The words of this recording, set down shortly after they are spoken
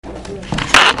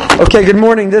Okay, good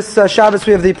morning. This Shabbos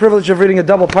we have the privilege of reading a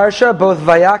double parsha, both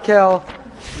Vayakel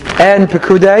and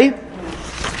Pekudei.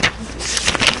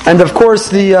 And of course,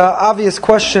 the obvious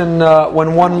question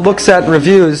when one looks at and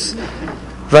reviews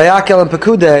Vayakel and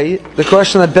Pekudei, the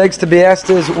question that begs to be asked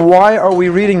is, why are we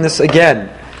reading this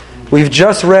again? We've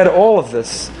just read all of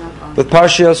this with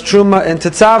Parshios Truma and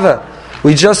Tetzaveh.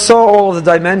 We just saw all of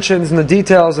the dimensions and the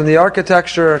details and the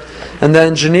architecture and the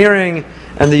engineering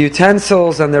and the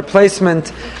utensils and their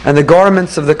placement and the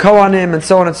garments of the Kohanim and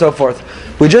so on and so forth.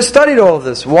 We just studied all of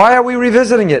this. Why are we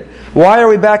revisiting it? Why are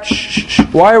we back?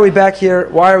 Why are we back here?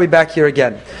 Why are we back here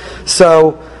again?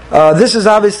 So this is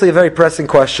obviously a very pressing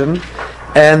question,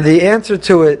 and the answer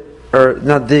to it, or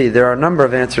not there are a number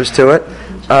of answers to it,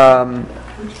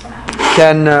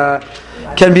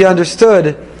 can be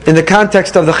understood in the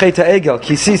context of the Chet HaEgel,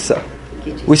 Kisisa.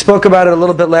 We spoke about it a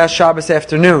little bit last Shabbos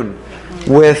afternoon,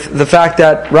 with the fact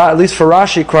that, at least for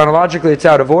Rashi, chronologically it's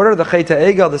out of order. The Chet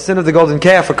HaEgel, the sin of the golden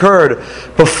calf, occurred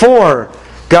before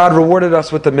God rewarded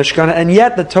us with the Mishkan, and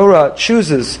yet the Torah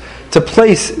chooses to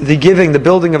place the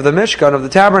building of the Mishkan, of the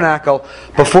tabernacle,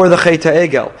 before the Chet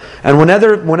HaEgel. And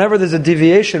whenever there's a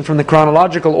deviation from the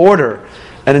chronological order,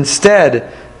 and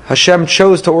instead Hashem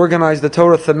chose to organize the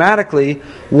Torah thematically,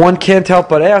 one can't help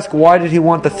but ask, why did He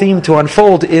want the theme to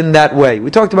unfold in that way? We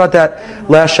talked about that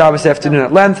last Shabbos afternoon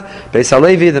at length. Beis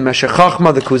HaLevi, the Meshech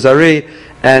Chochmah, the Kuzari,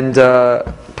 and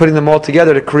putting them all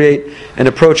together to create an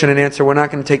approach and an answer. We're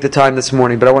not going to take the time this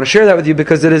morning, but I want to share that with you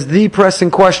because it is the pressing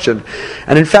question.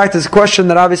 And in fact, it's a question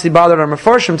that obviously bothered our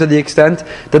Mefarshim to the extent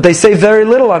that they say very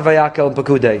little on Vayakel and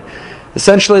Pekudei.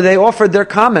 Essentially, they offered their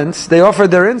comments, they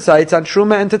offered their insights on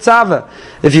Truma and Tetzaveh.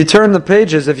 If you turn the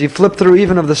pages, if you flip through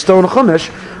even of the Stone Chumash,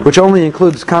 which only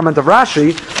includes comment of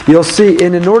Rashi, you'll see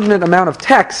an inordinate amount of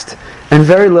text and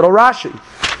very little Rashi.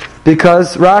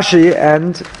 Because Rashi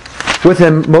and with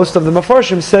him, most of the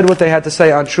Mefarshim said what they had to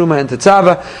say on Truma and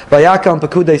Tetzaveh. Vayakel and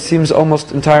Pekudei seems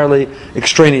almost entirely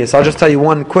extraneous. I'll just tell you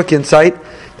one quick insight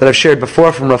that I've shared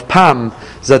before from Rav Pam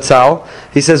Zatzal.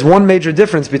 He says one major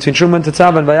difference between Truma and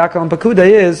Tetzaveh and Vayakel and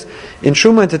Pekudei is, in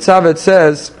Truma and Tetzaveh it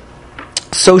says,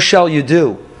 so shall you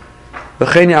do.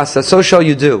 V'chein yasa, so shall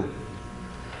you do.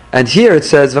 And here it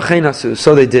says, v'chein asu,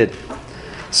 so they did.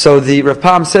 So the Rav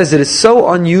Pam says it is so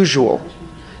unusual.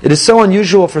 It is so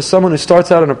unusual for someone who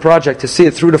starts out on a project to see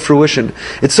it through to fruition.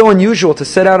 It's so unusual to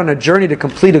set out on a journey to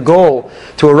complete a goal,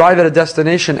 to arrive at a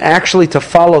destination, actually to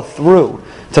follow through,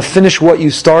 to finish what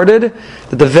you started,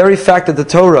 that the very fact that the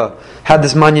Torah had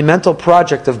this monumental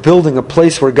project of building a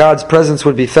place where God's presence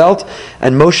would be felt,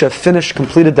 and Moshe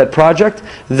completed that project,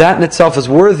 that in itself is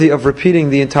worthy of repeating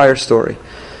the entire story.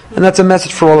 And that's a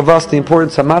message for all of us, the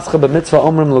importance of Mascha b'mitzvah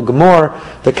omrim l'gemor,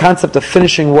 the concept of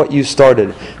finishing what you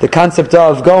started. The concept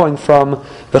of going from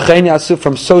v'chein yasu,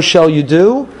 from so shall you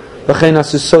do, v'chein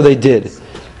yasu, so they did.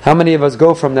 How many of us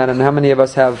go from that, and how many of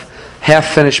us have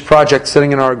half-finished projects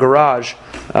sitting in our garage,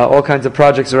 all kinds of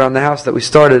projects around the house that we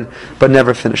started but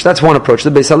never finished? That's one approach.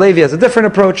 The Beis HaLevi has a different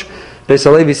approach. Beis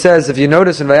HaLevi says, if you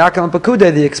notice in Vayakel and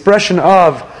Pekudei, the expression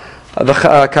of the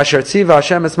Kasher Tziva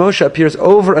Hashem es Moshe appears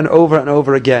over and over and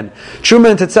over again.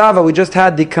 Truma and Tetzaveh, we just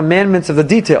had the commandments of the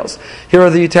details. Here are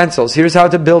the utensils. Here's how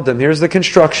to build them. Here's the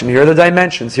construction. Here are the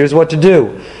dimensions. Here's what to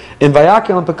do. In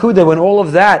Vayakel and Pekudei, when all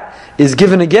of that is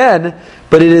given again,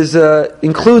 but it is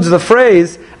includes the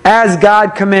phrase as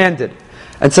God commanded.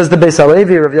 And says the Beis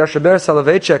HaLevi, Rav Yashaber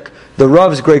Soloveitchik, the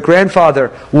Rav's great-grandfather,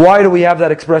 why do we have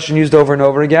that expression used over and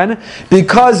over again?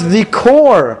 Because the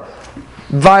core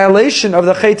violation of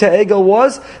the Chet HaEgel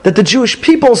was that the Jewish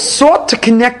people sought to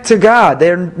connect to God.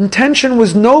 Their intention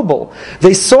was noble.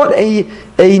 They sought a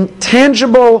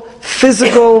tangible,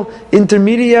 physical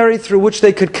intermediary through which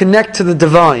they could connect to the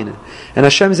divine. And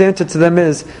Hashem's answer to them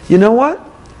is, you know what?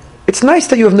 It's nice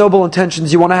that you have noble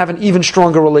intentions. You want to have an even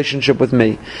stronger relationship with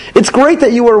me. It's great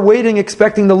that you were waiting,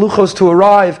 expecting the Luchos to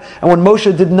arrive, and when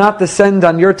Moshe did not descend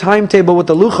on your timetable with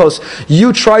the Luchos,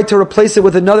 you tried to replace it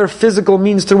with another physical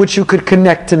means through which you could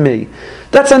connect to me.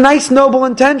 That's a nice, noble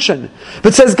intention.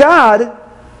 But says God,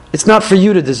 it's not for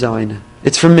you to design.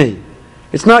 It's for me.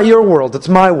 It's not your world, it's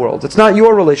my world. It's not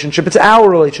your relationship, it's our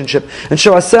relationship. And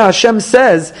so Hashem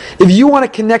says, if you want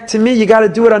to connect to me, you got to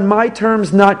do it on my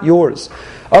terms, not yours.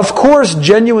 Of course,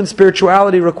 genuine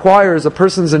spirituality requires a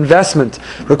person's investment,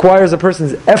 requires a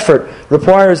person's effort,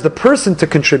 requires the person to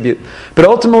contribute. But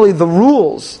ultimately, the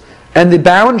rules and the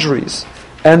boundaries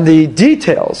and the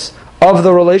details of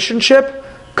the relationship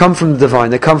come from the divine.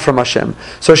 They come from Hashem.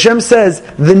 So Hashem says,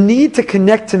 the need to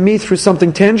connect to me through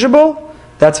something tangible,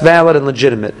 that's valid and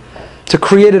legitimate. To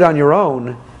create it on your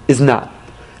own is not.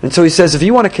 And so he says, if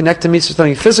you want to connect to me through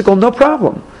something physical, no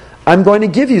problem. I'm going to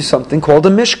give you something called a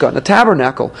mishkan, a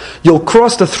tabernacle. You'll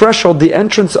cross the threshold, the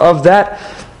entrance of that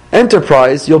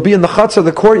enterprise. You'll be in the chutzah,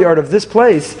 the courtyard of this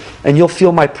place, and you'll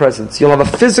feel my presence. You'll have a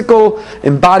physical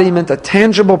embodiment, a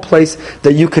tangible place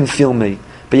that you can feel me.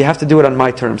 But you have to do it on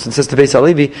my terms. And says to Beis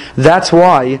HaLevi, that's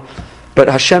why, but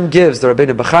Hashem gives, the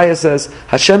Rabbeinu Bechaya says,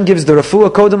 Hashem gives the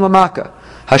refuah kodem lamaka.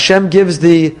 Hashem gives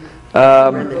the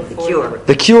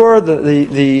cure,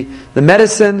 the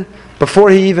medicine, before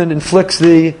he even inflicts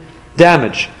the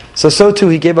damage. So too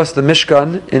he gave us the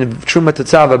Mishkan in Truma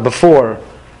Tetzava before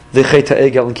the Cheta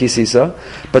Egel and Kisisa,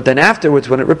 but then afterwards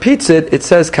when it repeats it, it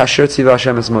says Kasher Tziva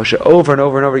Hashem es Moshe over and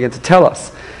over and over again to tell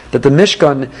us that the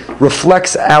Mishkan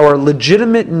reflects our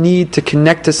legitimate need to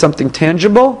connect to something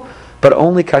tangible, but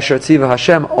only Kasher Tziva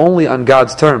Hashem, only on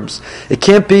God's terms. It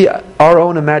can't be our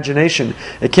own imagination.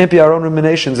 It can't be our own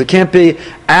ruminations. It can't be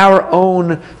our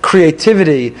own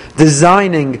creativity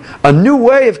designing a new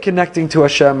way of connecting to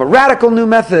Hashem, a radical new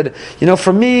method.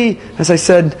 For me, as I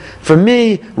said,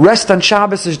 rest on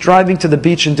Shabbos is driving to the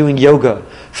beach and doing yoga.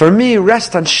 For me,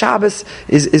 rest on Shabbos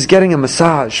is getting a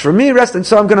massage. For me, and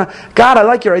so God, I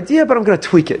like your idea, but I'm going to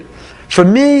tweak it. For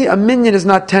me, a minyan is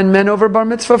not 10 men over bar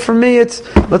mitzvah. For me,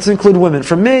 let's include women.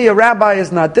 For me, a rabbi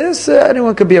is not this.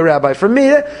 Anyone could be a rabbi. For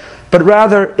me, but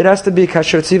rather, it has to be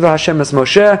Kasher Tziva Hashem es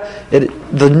Moshe.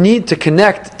 The need to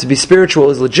connect, to be spiritual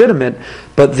is legitimate,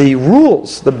 but the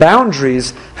rules, the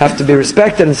boundaries have to be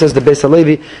respected. And says the Beis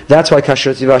HaLevi, that's why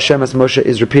Kasher Tziva Hashem es Moshe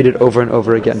is repeated over and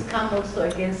over again. It's come also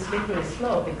against slippery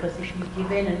slope, because if you give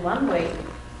in one way,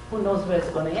 who knows where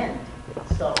it's going to end.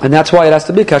 And that's why it has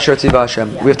to be Kasher Tziva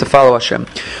Hashem. Yeah. We have to follow Hashem.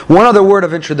 One other word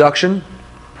of introduction.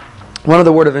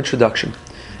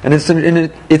 And it's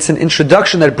an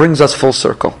introduction that brings us full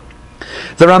circle.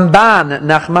 The Ramban,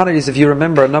 Nachmanides, if you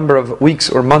remember a number of weeks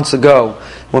or months ago,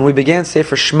 when we began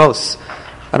Sefer Shmos,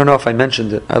 I don't know if I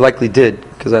mentioned it, I likely did,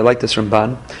 because I like this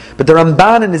Ramban. But the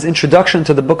Ramban in his introduction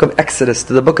to the book of Exodus,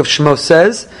 to the book of Shmos,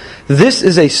 says, this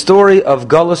is a story of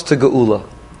Galus to Geula.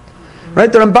 Right?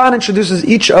 The Ramban introduces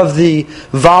each of the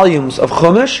volumes of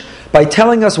Chumash by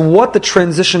telling us what the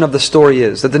transition of the story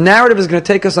is. That the narrative is going to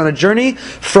take us on a journey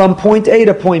from point A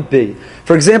to point B.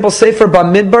 For example, Sefer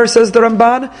Bamidbar, says the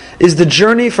Ramban, is the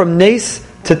journey from Nes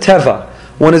to Teva.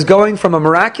 One is going from a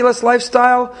miraculous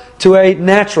lifestyle to a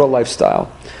natural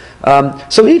lifestyle.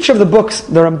 So each of the books,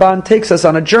 the Ramban takes us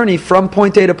on a journey from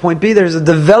point A to point B. There's a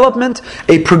development,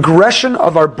 a progression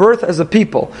of our birth as a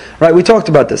people. Right? We talked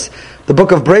about this. The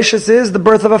book of Bereshis is the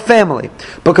birth of a family.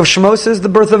 Book of Shmos is the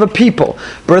birth of a people.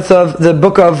 The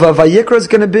book of Vayikra is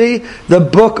going to be the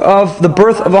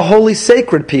birth of a holy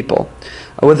sacred people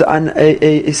with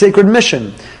a sacred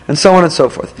mission, and so on and so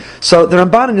forth. So the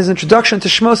Ramban in his introduction to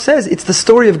Shmos says it's the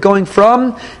story of going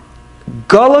from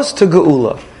Galus to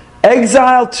Geula.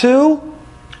 Exile to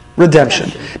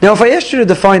redemption. Now, if I asked you to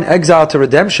define exile to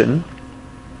redemption,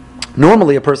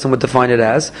 normally a person would define it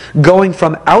as going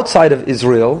from outside of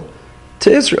Israel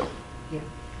to Israel. Yeah.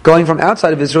 Going from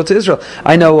outside of Israel to Israel.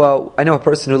 I know a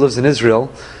person who lives in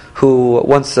Israel who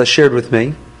once shared with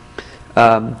me.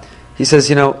 He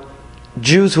says,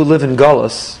 Jews who live in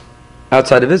Galus,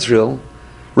 outside of Israel,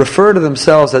 refer to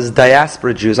themselves as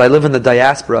diaspora Jews. I live in the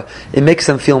diaspora. It makes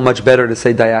them feel much better to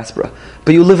say diaspora.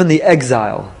 But you live in the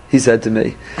exile, he said to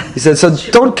me. He said, so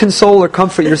don't console or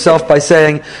comfort yourself by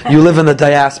saying you live in the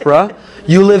diaspora.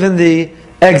 You live in the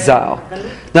exile.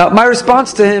 Now, my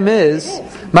response to him is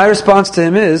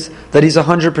that he's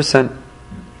 100%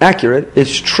 accurate.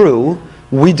 It's true.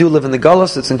 We do live in the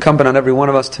Galus. It's incumbent on every one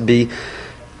of us to be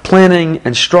planning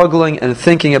and struggling and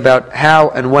thinking about how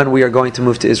and when we are going to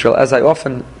move to Israel. As I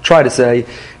often try to say,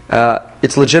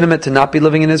 it's legitimate to not be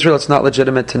living in Israel. It's not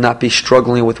legitimate to not be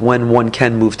struggling with when one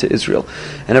can move to Israel.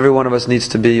 And every one of us needs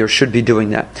to be or should be doing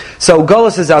that. So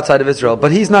Galus is outside of Israel,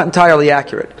 but he's not entirely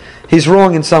accurate. He's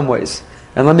wrong in some ways.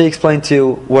 And let me explain to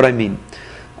you what I mean.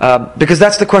 Because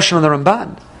that's the question on the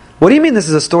Ramban. What do you mean this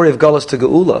is a story of Galus to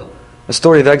Geula? A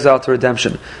story of exile to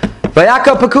redemption?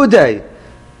 Vayaka Pekudei.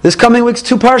 This coming week's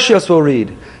 2 parshios we'll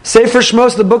read. Sefer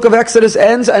Shmos, the book of Exodus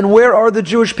ends, and where are the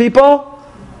Jewish people?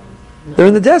 They're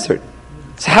in the desert.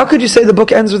 So how could you say the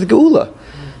book ends with Geula?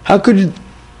 How could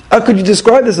you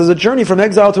describe this as a journey from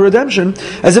exile to redemption,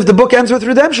 as if the book ends with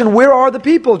redemption? Where are the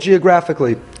people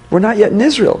geographically? We're not yet in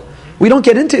Israel. We don't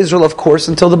get into Israel, of course,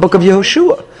 until the book of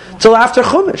Yehoshua, until after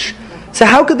Chumash. So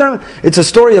how could there... It's a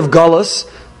story of Galus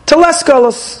to less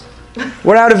Galus.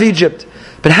 We're out of Egypt.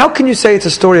 But how can you say it's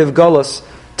a story of Galus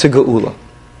to Geula?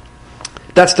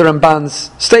 That's the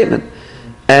Ramban's statement.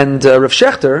 And Rav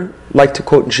Shechter liked to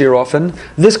quote and share often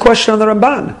this question on the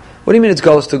Ramban. What do you mean it's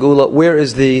Galus to Geula? Where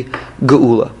is the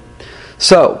Geula?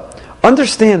 So,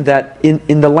 understand that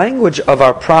in the language of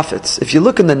our prophets, if you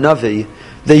look in the Navi,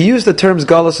 they use the terms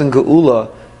Galus and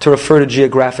Geula to refer to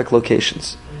geographic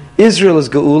locations. Israel is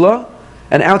Geula,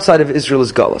 and outside of Israel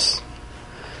is Galus.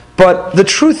 But the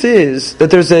truth is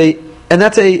that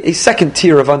that's a second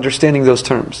tier of understanding those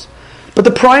terms. But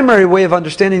the primary way of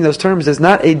understanding those terms is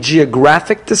not a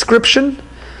geographic description,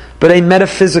 but a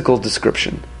metaphysical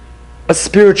description, a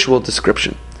spiritual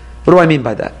description. What do I mean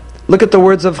by that? Look at the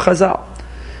words of Chazal.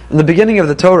 In the beginning of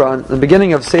the Torah, in the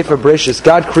beginning of Sefer Bereshis,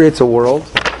 God creates a world,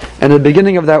 and in the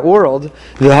beginning of that world,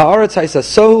 v'ha'aretz ha'isa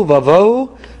sohu v'avohu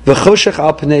v'choshech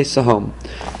al pnei sahom.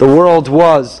 The world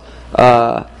was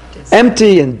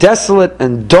empty and desolate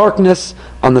and darkness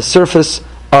on the surface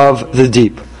of the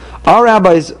deep. Our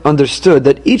rabbis understood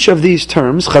that each of these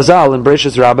terms, Chazal and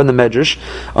Bereshis Rabbah and the Medrash,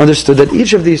 understood that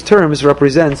each of these terms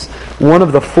represents one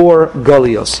of the four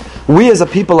galios. We as a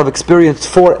people have experienced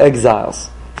 4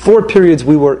 exiles. 4 periods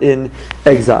we were in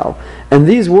exile. And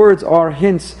these words are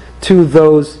hints to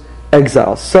those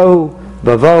exiles. So,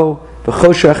 Bavo,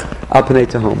 V'choshech, Al Pnei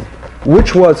Tehom.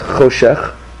 Which was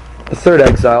Choshech, the 3rd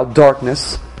exile,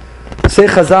 darkness. Say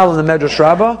Chazal in the Medrash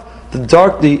Rabbah, the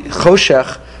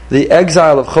Choshech, the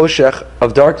exile of Choshech,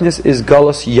 of darkness, is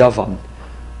Galus Yavan,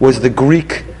 was the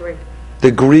Greek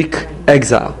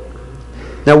exile.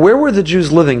 Now, where were the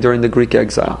Jews living during the Greek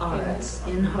exile?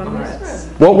 In Haaretz.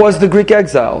 What was the Greek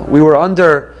exile? We were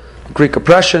under Greek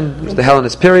oppression. It was the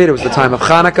Hellenist period. It was the time of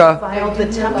Hanukkah.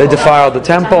 They defiled the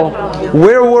temple.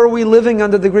 Where were we living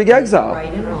under the Greek exile?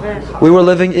 We were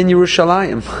living in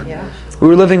Yerushalayim. We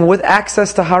were living with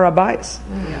access to Har HaBayis.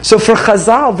 So for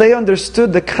Chazal, they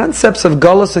understood the concepts of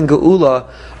Galus and Geula,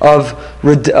 of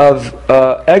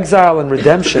exile and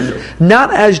redemption,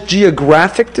 not as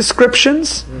geographic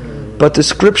descriptions, but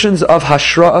descriptions of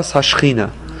Hashra'as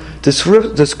Hashchina,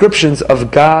 descriptions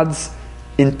of God's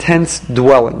intense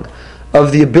dwelling,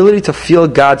 of the ability to feel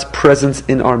God's presence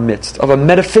in our midst, of a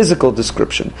metaphysical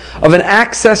description, of an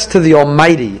access to the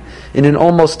Almighty in an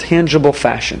almost tangible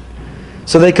fashion.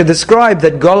 So they could describe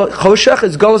that Choshech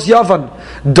is Galus Yavan,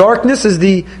 darkness is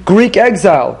the Greek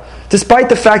exile, despite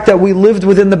the fact that we lived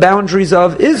within the boundaries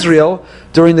of Israel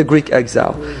during the Greek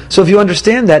exile. So if you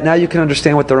understand that, now you can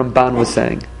understand what the Ramban was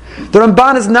saying. The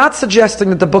Ramban is not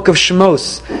suggesting that the book of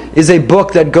Shemos is a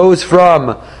book that goes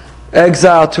from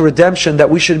exile to redemption that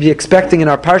we should be expecting in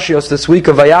our Parshios this week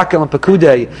of Vayakel and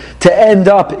Pekudei to end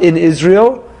up in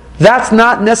Israel. That's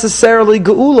not necessarily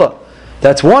Geula.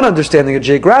 That's one understanding, a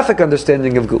geographic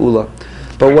understanding of Geula.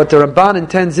 But what the Ramban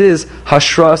intends is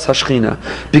Hashras Hashchina.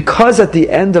 Because at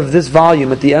the end of this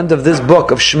volume, at the end of this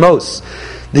book of Shemos,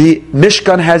 the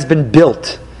Mishkan has been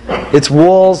built. Its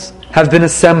walls have been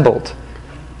assembled.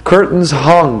 Curtains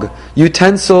hung.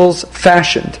 Utensils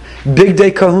fashioned.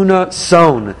 Bigdei Kahuna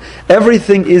sewn.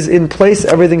 Everything is in place.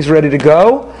 Everything's ready to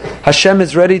go. Hashem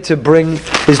is ready to bring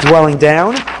His dwelling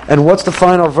down. And what's the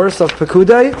final verse of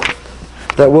Pekudei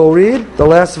that we'll read? The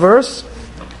last verse.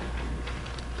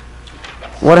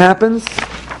 What happens?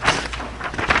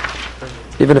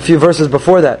 Even a few verses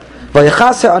before that. The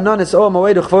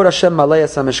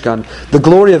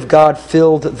glory of God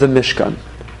filled the Mishkan.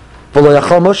 In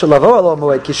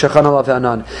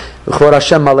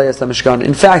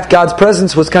fact, God's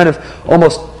presence was kind of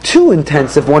almost too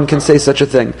intense, if one can say such a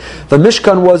thing. The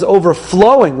Mishkan was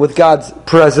overflowing with God's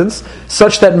presence,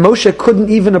 such that Moshe couldn't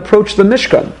even approach the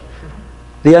Mishkan.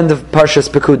 The end of Parshas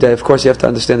Pekudei, of course, you have to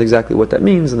understand exactly what that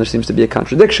means, and there seems to be a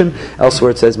contradiction.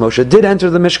 Elsewhere it says Moshe did enter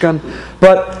the Mishkan.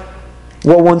 But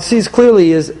what one sees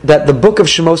clearly is that the book of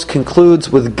Shemos concludes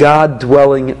with God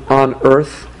dwelling on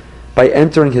earth by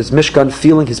entering His Mishkan,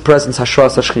 feeling His presence,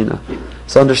 Hashras Hashchina.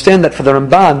 So understand that for the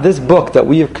Ramban, this book that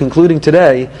we are concluding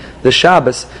today, the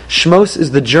Shabbos, Shemos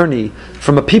is the journey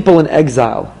from a people in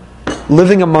exile,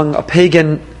 living among a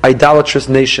pagan, idolatrous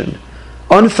nation,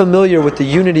 unfamiliar with the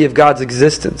unity of God's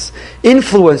existence,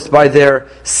 influenced by their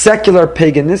secular,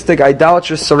 paganistic,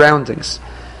 idolatrous surroundings.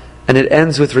 And it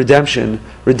ends with redemption.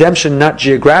 Redemption, not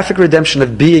geographic redemption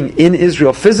of being in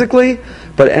Israel physically,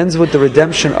 but ends with the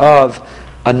redemption of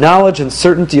a knowledge and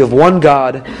certainty of one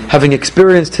God, having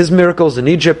experienced His miracles in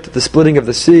Egypt, the splitting of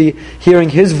the sea,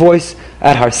 hearing His voice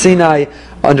at Har Sinai,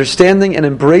 understanding and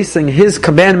embracing His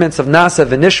commandments of Nasa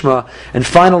v'Nishma, and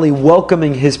finally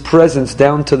welcoming His presence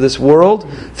down to this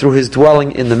world through His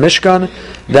dwelling in the Mishkan.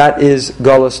 That is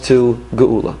Galus to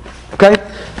Geula. Okay?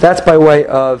 That's by way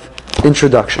of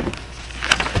introduction.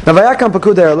 Now, Vayakam and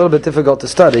Pekudei are a little bit difficult to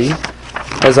study,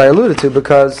 as I alluded to,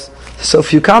 because so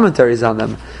few commentaries on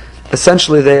them.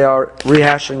 essentially they are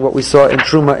rehashing what we saw in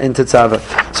Truma in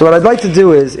Tetzaveh. So what I'd like to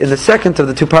do is, in the second of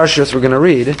the two parashas we're going to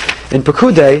read, in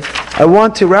Pekudei, I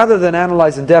want to, rather than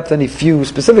analyze in depth any few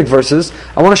specific verses,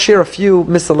 I want to share a few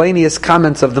miscellaneous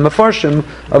comments of the Mefarshim,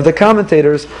 of the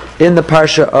commentators, in the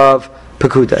parsha of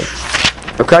Pekudei.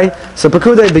 Okay? So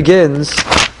Pekudei begins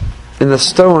in the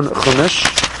Stone Chumash,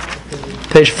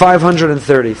 page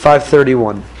 530,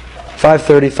 531.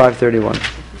 531.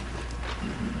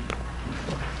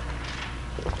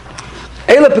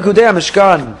 Eila Pekudei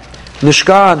HaMishkan,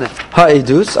 Mishkan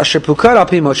HaEdus, Asher Pukar Al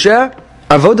Pi Moshe,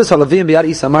 Avodas HaLevim B'yad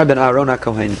Isamar Ben Aaron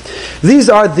HaKohen. These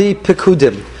are the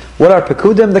Pekudim. What are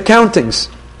Pekudim? The countings.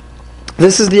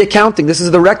 This is the accounting, this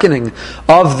is the reckoning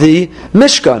of the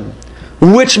Mishkan.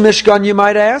 Which Mishkan, you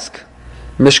might ask?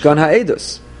 Mishkan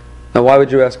HaEdus. Now why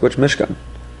would you ask which Mishkan?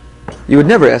 You would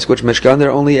never ask which Mishkan.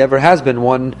 There only ever has been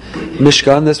one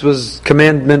Mishkan. This was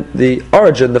commandment, the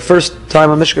origin, the first time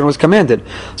a Mishkan was commanded.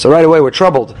 So right away we're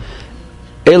troubled.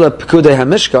 Eila Pekudei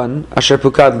HaMishkan, Asher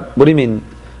Pukad. What do you mean?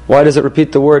 Why does it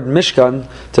repeat the word Mishkan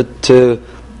to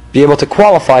be able to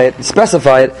qualify it and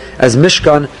specify it as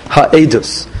Mishkan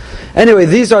HaEdus? Anyway,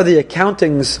 these are the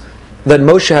accountings that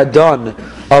Moshe had done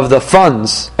of the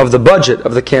funds, of the budget,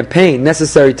 of the campaign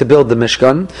necessary to build the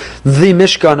Mishkan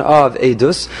of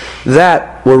Edus,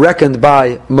 that were reckoned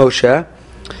by Moshe.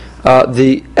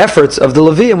 The efforts of the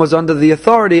Levium was under the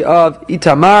authority of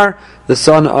Itamar, the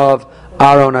son of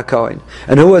Aaron HaKohen.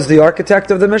 And who was the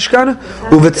architect of the Mishkan?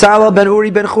 Uvetzalel ben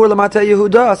Uri ben Chur Lamata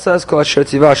Yehuda, says Kol Asher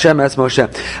Tzivah Hashem Es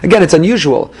Moshe. Again, it's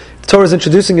unusual. The Torah is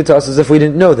introducing it to us as if we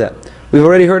didn't know that. We've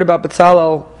already heard about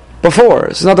Betzalel before.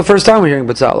 This is not the first time we're hearing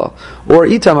Betzalel, or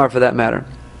Itamar for that matter.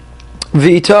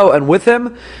 V'ito, and with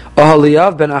him,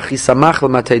 Oholiav ben Achisamach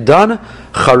l'matei Dan,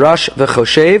 Charash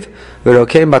v'choshev,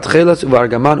 v'rokeim batchelos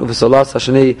u'vargaman u'v'solas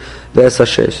hashani v'es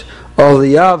hashesh.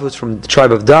 Oholiav, who's from the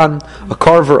tribe of Dan, a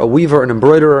carver, a weaver, an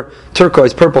embroiderer,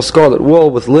 turquoise, purple, scarlet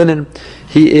wool with linen.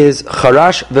 He is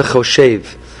Charash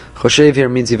v'choshev. Choshev here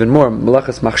means even more,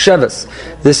 Malachas Machsheves.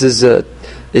 This is a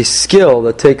skill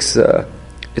that takes...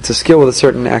 it's a skill with a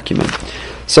certain acumen.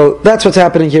 So that's what's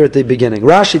happening here at the beginning.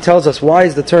 Rashi tells us, why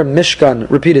is the term Mishkan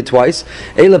repeated twice?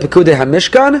 Eila Pekudei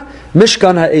HaMishkan,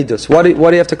 Mishkan HaEdus. Why do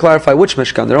you have to clarify which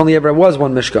Mishkan? There only ever was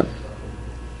one Mishkan.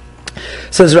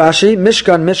 Says Rashi,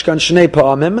 Mishkan Shnei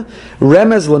Pa'amim,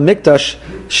 Remez LeMikdash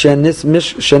Shenis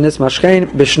Mashchein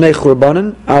B'Shnei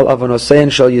Churbanin Al Avonosein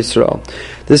Shel Yisrael.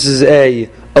 This is a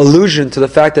allusion to the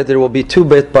fact that there will be two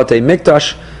Batei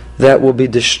Mikdash that will be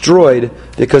destroyed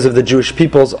because of the Jewish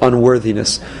people's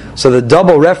unworthiness. So the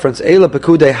double reference, Eila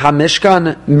Pekudei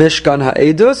HaMishkan, Mishkan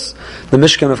HaEdus. The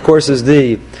Mishkan, of course, is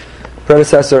the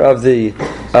predecessor of the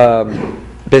Beis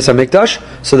HaMikdash.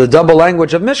 So the double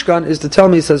language of Mishkan is to tell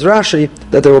me, says Rashi,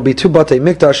 that there will be two Batei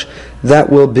Mikdash that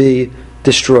will be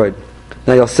destroyed.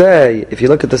 Now you'll say, if you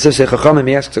look at the Sifsei Chachamim,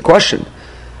 he asks a question.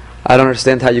 I don't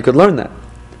understand how you could learn that.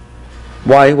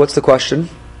 Why? What's the question?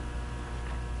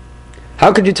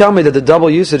 How could you tell me that the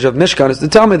double usage of Mishkan is to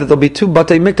tell me that there will be two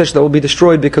Batei Mikdash that will be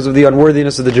destroyed because of the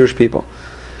unworthiness of the Jewish people?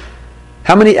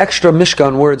 How many extra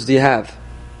Mishkan words do you have?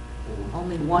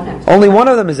 Only one extra. Only one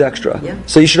of them is extra. Yeah.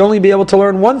 So you should only be able to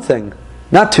learn one thing,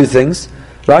 not two things.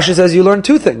 Rashi says you learn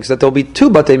two things, that there will be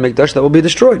two Batei Mikdash that will be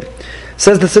destroyed.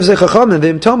 Says the Sifsei Chachamim,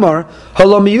 V'im Tomar,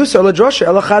 Halo miyusar l'drasha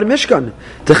el achad Mishkan,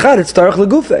 T'chad etztarach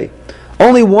l'gufei.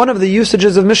 Only one of the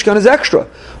usages of Mishkan is extra.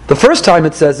 The first time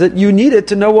it says it, you need it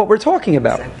to know what we're talking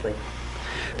about. Exactly.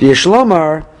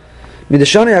 V'yishlomar,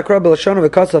 midashani akra b'lashana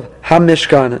v'katzav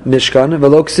ha-Mishkan, Mishkan,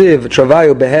 v'lo ksiv,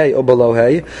 travayu behei o below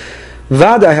hei,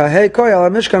 v'adai ha-hei koi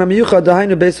ala Mishkan ha-miyuchad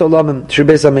dahainu beis olamim, shir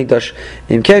beis ha-mikdash,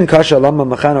 im ken kasha lama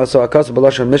machana oso akatzav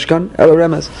b'lashana Mishkan, elo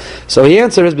remez. So the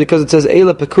answer is because it says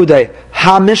Eila Pekudei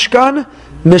ha-Mishkan,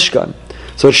 Mishkan.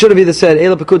 So it should have either said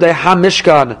Eila Pekudei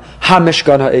HaMishkan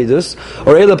HaEdus,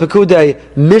 or Eila Pekudei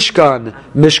Mishkan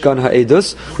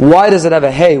HaEdus. Why does it have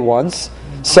a hey once?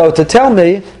 So to tell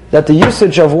me that the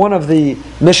usage of one of the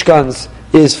Mishkans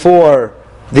is for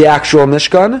the actual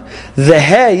Mishkan, the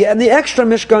hey and the extra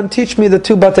Mishkan teach me the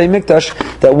two Batei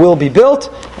Mikdash that will be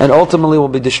built and ultimately will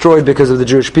be destroyed because of the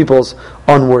Jewish people's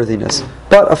unworthiness.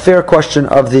 But a fair question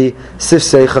of the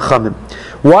Sifsei Chachamim.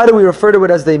 Why do we refer to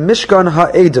it as the Mishkan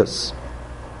HaEdus?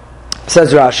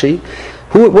 Says Rashi,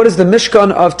 what is the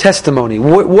Mishkan of testimony?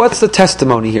 What's the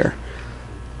testimony here?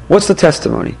 What's the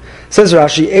testimony? Says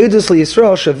Rashi, Eidus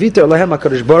liYisrael shaviter lehem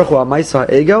HaKadosh Baruch Hu ha'maisa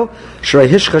ha'egel shrei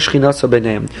hishcha shchinasa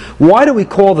b'neihem. Why do we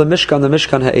call the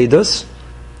Mishkan ha'edus?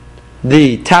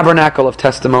 The tabernacle of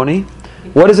testimony.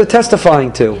 What is it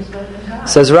testifying to?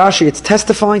 Says Rashi, it's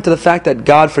testifying to the fact that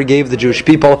God forgave the Jewish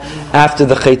people after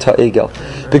the Chet HaEgel.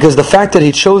 Because the fact that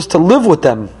He chose to live with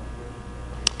them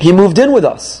He moved in with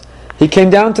us. He came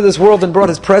down to this world and brought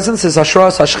His presence, His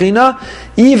Hashras Hashchina,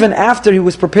 even after He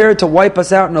was prepared to wipe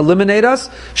us out and eliminate us,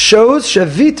 shows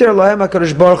Sheviter Lahem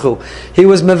HaKadosh Baruch Hu. He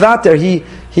was mevater,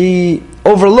 He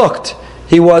overlooked,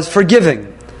 He was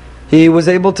forgiving, He was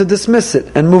able to dismiss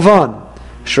it and move on.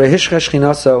 Shrei Hishcha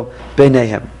Shchinaso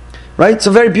Beinehem. Right?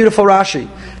 So very beautiful Rashi,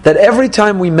 that every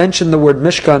time we mention the word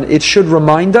Mishkan, it should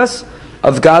remind us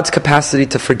of God's capacity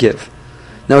to forgive.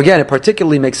 Now again, it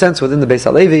particularly makes sense within the Beis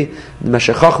HaLevi, the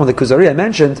Meshech Chochmah, the Kuzari, I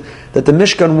mentioned that the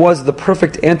Mishkan was the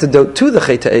perfect antidote to the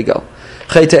Chet HaEgel.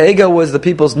 Chet HaEgel was the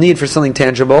people's need for something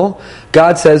tangible.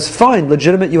 God says, fine,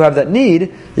 legitimate, you have that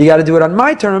need, you got to do it on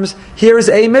my terms. Here is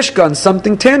a Mishkan,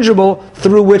 something tangible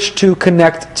through which to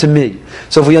connect to me.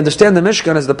 So if we understand the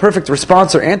Mishkan as the perfect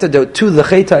response or antidote to the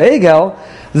Chet HaEgel,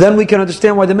 then we can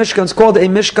understand why the Mishkan is called a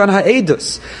Mishkan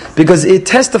Ha'edus, because it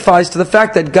testifies to the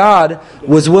fact that God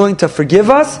was willing to forgive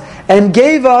us and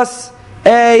gave us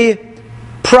a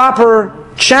proper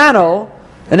channel,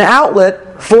 an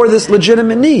outlet for this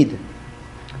legitimate need,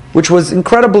 which was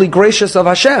incredibly gracious of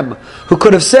Hashem, who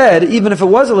could have said, even if it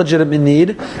was a legitimate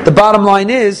need, the bottom line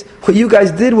is, what you guys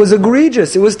did was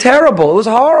egregious, it was terrible, it was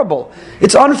horrible,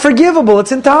 it's unforgivable,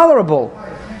 it's intolerable.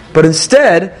 But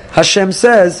instead, Hashem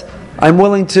says, I'm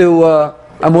willing to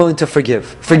forgive.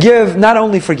 Forgive, not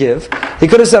only forgive. He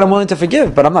could have said, I'm willing to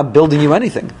forgive, but I'm not building you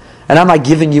anything. And I'm not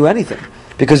giving you anything.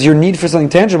 Because your need for something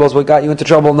tangible is what got you into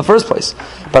trouble in the first place.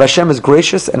 But Hashem is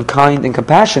gracious and kind and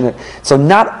compassionate. So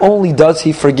not only does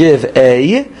He forgive,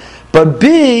 A, but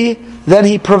B, then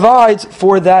He provides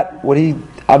for that, what He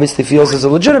obviously feels is a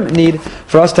legitimate need,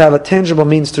 for us to have a tangible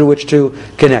means through which to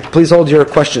connect. Please hold your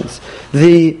questions.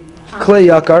 The Klei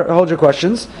Yakar, hold your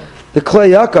questions. The Klei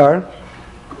Yakar,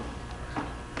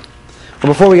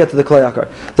 well, before we get to the Klei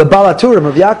Yakar, the Balaturim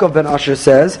of Yaakov ben Asher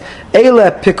says,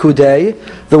 Eile Pikudei,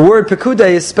 the word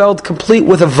Pikudei is spelled complete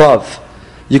with a Vav.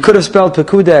 You could have spelled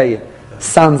Pikudei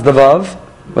sans the Vav,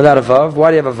 without a Vav.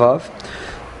 Why do you have a Vav?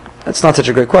 That's not such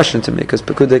a great question to me, because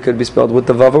Pikudei could be spelled with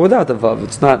the Vav or without the Vav.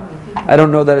 It's not, I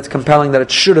don't know that it's compelling that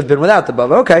it should have been without the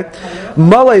Vav. Okay.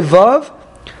 Malei Vav,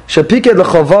 Shapiked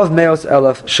lechovav meos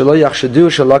elef shelo yachshedu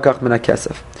shelakach min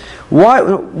hakesef. Why?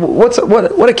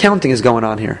 What accounting is going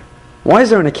on here? Why is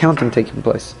there an accounting taking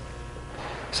place?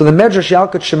 So the Medrash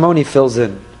Yalkut Shimoni fills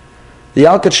in. The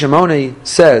Yalkut Shimoni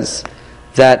says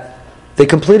that they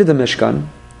completed the Mishkan.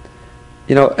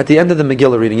 You know, at the end of the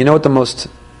Megillah reading, you know what the most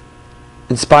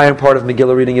inspiring part of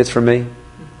Megillah reading is for me?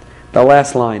 The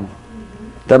last line.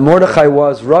 That Mordechai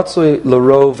was Ratzui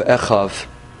L'Rov Echav.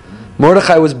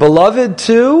 Mordechai was beloved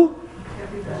to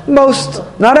most,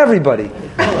 not everybody.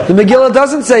 The Megillah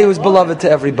doesn't say he was beloved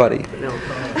to everybody.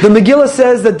 The Megillah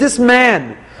says that this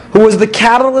man, who was the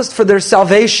catalyst for their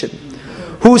salvation,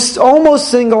 who almost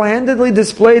single-handedly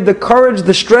displayed the courage,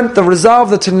 the strength, the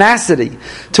resolve, the tenacity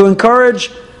to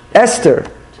encourage Esther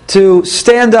to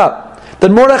stand up, that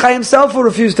Mordechai himself will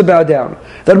refuse to bow down,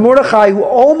 that Mordechai, who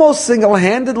almost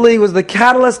single-handedly was the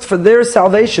catalyst for their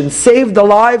salvation, saved the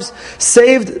lives,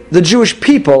 saved the Jewish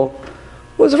people,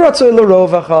 was Ratzoi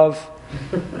L'Rov Achav.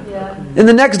 In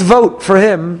the next vote for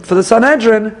him, for the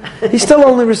Sanhedrin, he still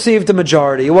only received a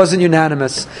majority. It wasn't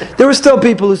unanimous. There were still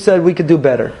people who said we could do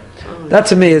better. That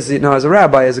to me, as a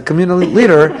rabbi, as a community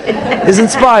leader, is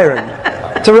inspiring.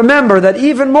 To remember that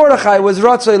even Mordechai was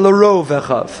Ratzoi L'Rov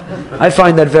Echav. I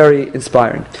find that very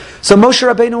inspiring. So Moshe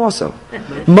Rabbeinu also.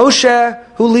 Moshe,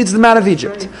 who leads them out of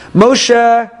Egypt.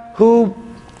 Moshe, who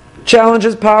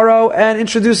challenges Paro and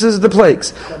introduces the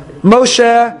plagues.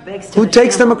 Moshe, who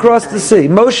takes them across the sea.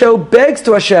 Moshe, who begs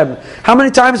to Hashem. How many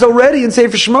times already in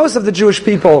Sefer Shmos of the Jewish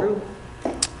people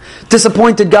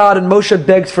disappointed God, and Moshe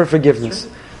begged for forgiveness.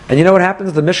 And you know what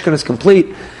happens? The Mishkan is complete.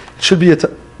 It should be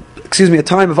a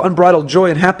time of unbridled joy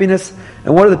and happiness.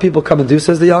 And what do the people come and do,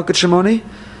 says the Yalkut Shimoni?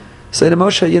 Say to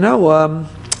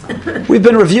Moshe, we've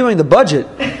been reviewing the budget,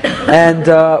 and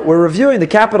we're reviewing the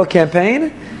capital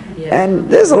campaign, and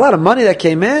there's a lot of money that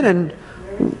came in, and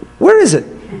where is it?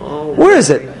 Where is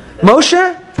it?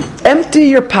 Moshe, empty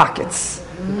your pockets.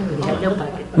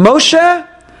 Moshe,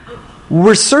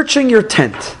 we're searching your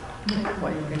tent.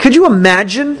 Could you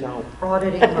imagine?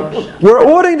 We're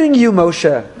auditing you,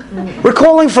 Moshe. We're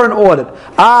calling for an audit.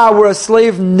 We're a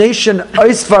slave nation,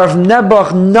 Eisvarv,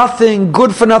 Nebuch, nothing,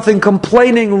 good for nothing,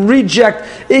 complaining, reject,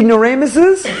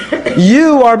 ignoramuses.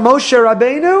 You are Moshe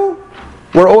Rabbeinu.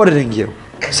 We're auditing you,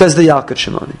 says the Yalkut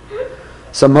Shimoni.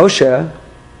 So Moshe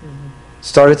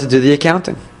started to do the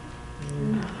accounting.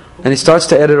 And he starts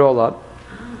to add it all up.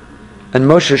 And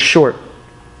Moshe is short.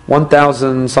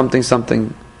 1,000 something.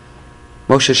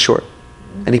 Moshe is short.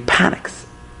 And he panics.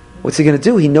 What's he going to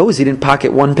do? He knows he didn't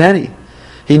pocket one penny.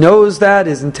 He knows that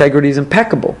his integrity is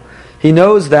impeccable. He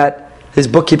knows that his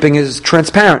bookkeeping is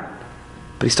transparent.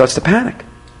 But he starts to panic.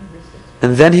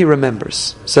 And then he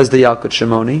remembers, says the Yalkut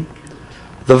Shimoni,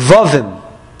 the vavim,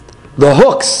 the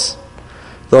hooks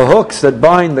that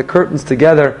bind the curtains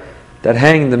together, that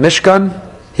hang in the Mishkan,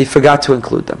 he forgot to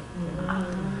include them.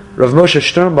 Rav Moshe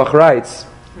Sternbach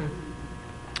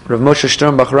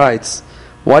writes,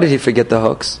 why did he forget the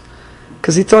hooks?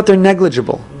 Because he thought they're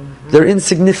negligible, they're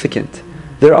insignificant,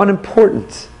 they're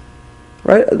unimportant.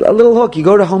 Right? A little hook, you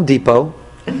go to Home Depot,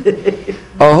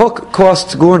 a hook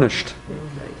costs garnished.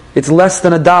 It's less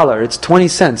than $1. It's 20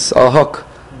 cents a hook.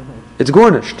 It's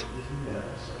garnished.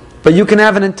 But you can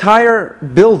have an entire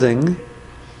building,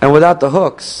 and without the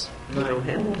hooks,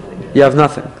 you have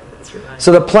nothing.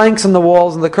 So the planks and the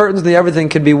walls and the curtains and the everything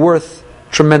can be worth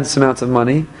tremendous amounts of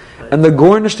money, and the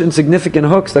garnished insignificant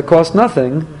hooks that cost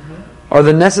nothing are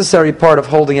the necessary part of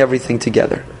holding everything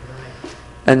together.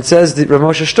 And says the Rav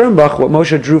Moshe Sternbach, what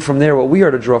Moshe drew from there, what we are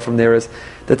to draw from there is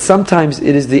that sometimes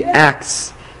it is the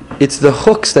acts, it's the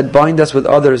hooks that bind us with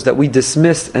others that we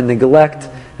dismiss and neglect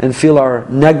and feel are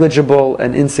negligible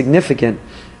and insignificant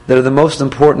that are the most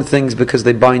important things because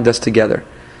they bind us together.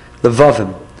 The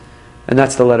Vavim. And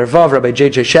that's the letter Vav. Rabbi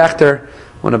J.J. Schachter,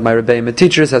 one of my Rebbeim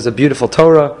teachers, has a beautiful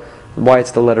Torah on why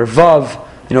it's the letter Vav.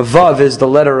 You know, Vav is the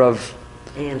letter of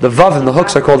the Vavim. The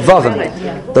hooks are called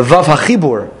Vavim. The Vav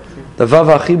HaChibur. The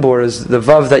Vav HaChibur is the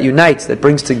Vav that unites, that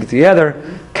brings together.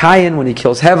 Cain, when he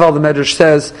kills Hevel, the Medrash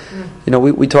says, you know,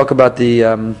 we talk about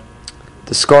the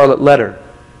scarlet letter.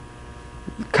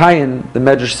 Cain, the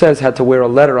Medrash says, had to wear a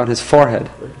letter on his forehead.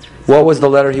 What was the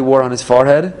letter he wore on his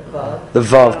forehead? The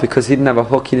Vav, because he didn't have a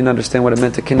hook, he didn't understand what it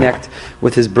meant to connect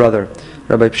with his brother.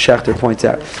 Rabbi Schachter points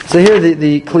out. So here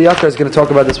the Kli Yakar is going to talk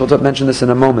about this, we'll mention this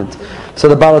in a moment. So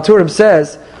the Baal HaTurim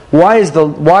says, why is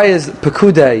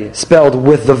Pekudei spelled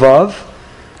with the Vav?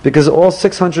 Because all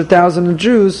 600,000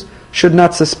 Jews should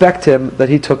not suspect him that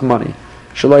he took money.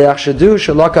 Not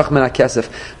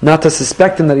to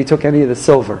suspect him that he took any of the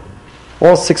silver.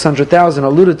 All 600,000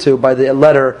 alluded to by the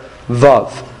letter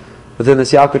Vav. Within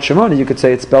this Yalkut Shimoni, you could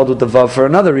say it's spelled with the Vav for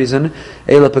another reason,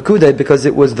 Eila Pekudei, because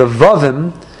it was the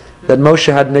Vavim that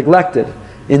Moshe had neglected.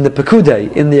 In the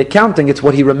Pekudei, in the accounting, it's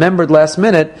what he remembered last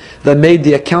minute that made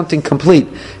the accounting complete.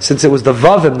 Since it was the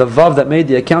Vavim, the Vav that made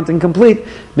the accounting complete,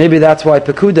 maybe that's why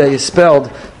Pekudei is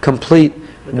spelled complete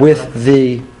with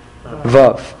the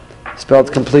Vav.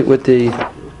 Spelled complete with the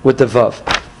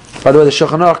Vav. By the way, the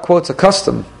Shulchan Aruch quotes a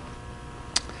custom.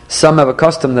 Some have a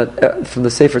custom that from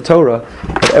the Sefer Torah,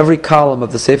 that every column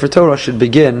of the Sefer Torah should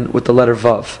begin with the letter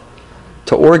Vav.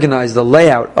 To organize the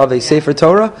layout of a Sefer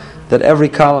Torah, that every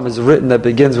column is written that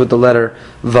begins with the letter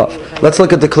Vav. Let's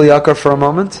look at the Kli Yakar for a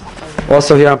moment.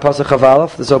 Also here on Pasuk Chav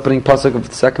Aleph, this opening Pasuk of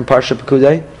the second Parsha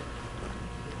Pekudei.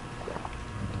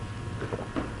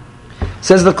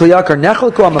 Says the Kli Yakar,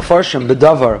 Nechelku HaMefarshim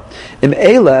b'davar im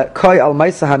eile koi al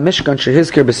ma'aseh HaMishkan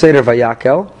shehizkir b'seder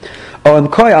Vayakel o im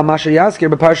koi al masher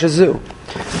yazkir b'parsha zu.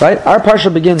 Right? Our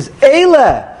Parsha begins,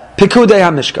 Eile Pekudei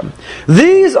HaMishkan.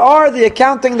 These are the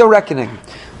accounting, the reckoning.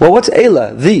 Well, what's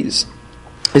Eile? These.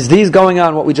 Is these going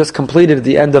on what we just completed at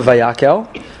the end of Vayakel?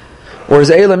 Or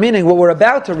is Eile meaning what we're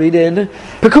about to read in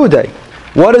Pekudei?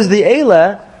 What is the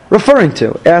Eile referring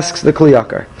to? Asks the Kli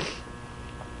Yakar.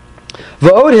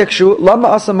 V'od hikshu lama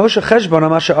asa Moshe cheshbon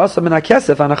amasha asa min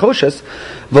hakesef anachoshes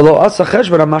v'lo asa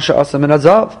cheshbon amasha asa min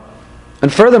hazav.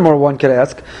 And furthermore, one could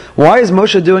ask, why is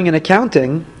Moshe doing an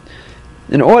accounting,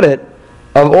 an audit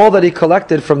of all that he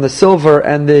collected from the silver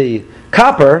and the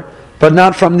copper, but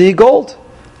not from the gold?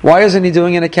 Why isn't he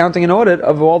doing an accounting and audit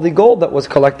of all the gold that was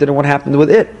collected and what happened with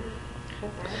it?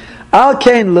 Al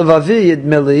kain levavi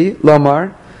yidmili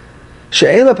lomar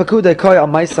she'ela pekudei koi al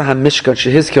ma'aseh hamishkan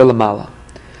shehizkir lamala.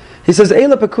 He says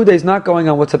Eila Pekudei is not going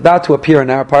on what's about to appear in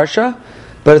our parsha,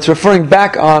 but it's referring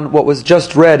back on what was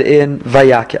just read in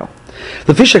Vayakel.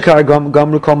 The Fishakar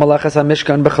Gamru Kol Malachas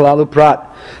HaMishkan B'Chalalu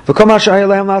Prat V'Kol Ma She'aya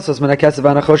Lehem Lasos Min HaKesef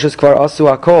HaNachoshes Kvar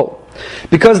Asu HaKol,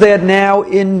 because they had now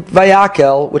in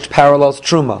Vayakel, which parallels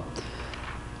Truma,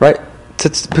 right?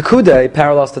 Pekudei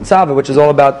parallels Tetzaveh, which is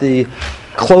all about the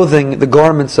clothing, the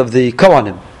garments of the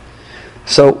Kohanim.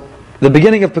 So the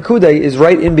beginning of Pekudei is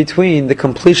right in between the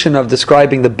completion of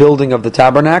describing the building of the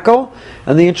tabernacle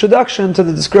and the introduction to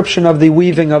the description of the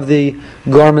weaving of the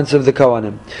garments of the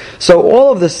Kohanim. So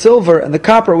all of the silver and the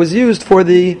copper was used for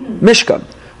the Mishkan,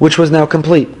 which was now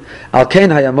complete. Al kein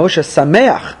haya Moshe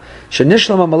sameach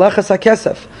shenishlam malachas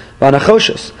hakesef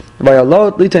v'anachoshes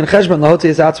v'yalot litain cheshbon lahoti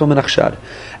esatzmo menachshad.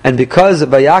 And because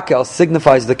Vayakel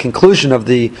signifies the conclusion of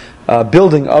the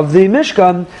building of the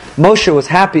Mishkan, Moshe was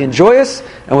happy and joyous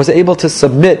and was able to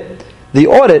submit the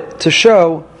audit to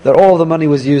show that all of the money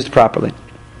was used properly.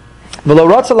 Now,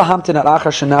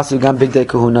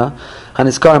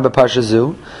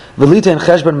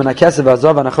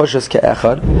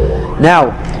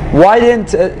 why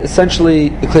didn't essentially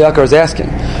the Kli Yakar is asking,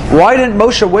 why didn't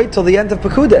Moshe wait till the end of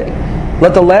Pekudei?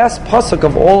 Let the last pasuk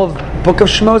of all of Book of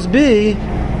Shmos be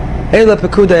Eila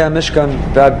Pekudei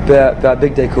HaMishkan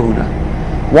B'Bigdei Kahuna.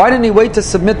 Why didn't he wait to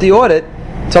submit the audit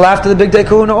till after the Bigdei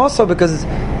Kahuna also? Because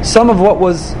some of what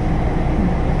was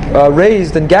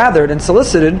raised and gathered and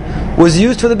solicited was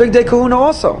used for the Bigdei Kahuna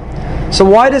also. So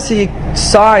why does he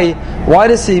sigh? Why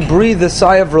does he breathe the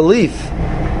sigh of relief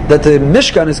that the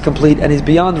Mishkan is complete and he's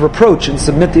beyond reproach and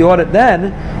submit the audit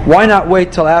then? Why not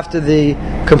wait till after the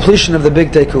completion of the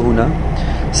Bigdei Kahuna?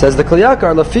 Says the Kli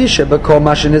Yakar, Lafisha b'kol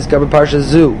mashenizkar b'parsha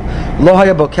zu lo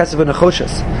haya bo kesef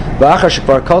v'nechoshes v'achar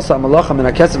shekvar kolsa amalacha min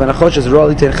hakesef v'nechoshes ro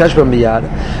litein cheshbon miyad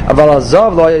aval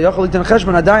azav lo haya yochel litein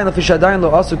cheshbon adayin lafisha adayin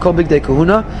lo asu kol bigdei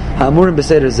kahuna ha'amurim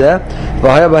b'seder zeh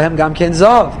v'haya b'hem gam ken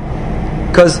zav,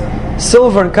 because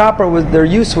silver and copper, their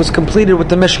use was completed with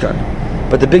the Mishkan,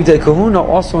 but the Bigdei Kahuna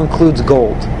also includes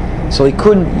gold. So he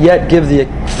couldn't yet give the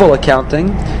full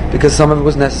accounting because some of it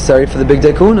was necessary for the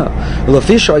Bigdei Kahuna.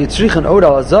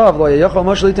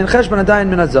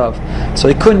 So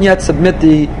he couldn't yet submit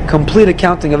the complete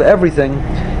accounting of everything.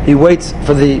 He waits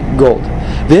for the gold.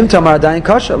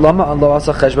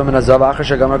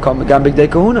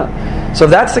 So if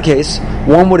that's the case,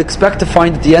 one would expect to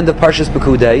find at the end of Parshas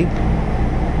Pekudei,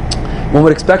 one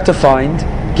would expect to find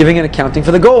giving an accounting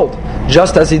for the gold,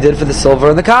 just as he did for the silver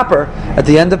and the copper. At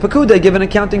the end of Pekudei, give an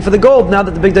accounting for the gold, now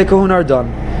that the Bigdei Kahuna are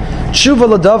done. Tshuva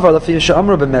l'davar l'fi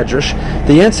she'amru b'medrash.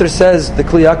 The answer says the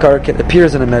Kli Yakar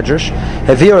appears in a medrash.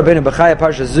 Hevia Rabbeinu Bechaya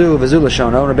parsha zu v'zu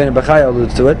l'shono. Rabbeinu Bechaya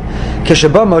alludes to it.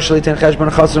 K'sheba Moshe l'iten cheshbon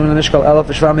chasrum l'mishkal elef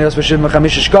v'shvam yos v'shivim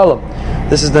v'chamish shkalim.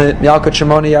 This is the Yalkut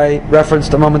Shimoni I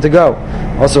referenced a moment ago.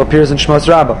 Also appears in Shmos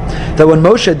Rabbah. That when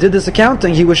Moshe did this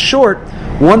accounting, he was short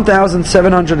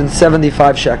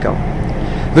 1,775 shekel.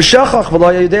 V'shachach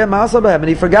v'lo yodea ma'asa b'hem, and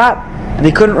he forgot, and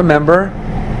he couldn't remember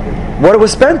what it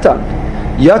was spent on.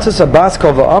 Yatus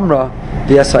Abaskol v'amra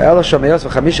v'yasa'el shamayos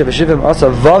v'chamisha v'shivim asa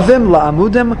vavim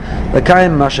la'amudim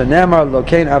l'kayim masha ne'amar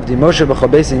lokein avdi Moshe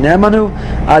b'chobesi ne'amanu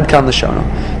ad kan l'shono.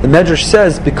 The Medrash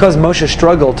says because Moshe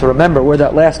struggled to remember where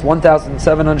that last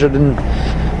 1,700 and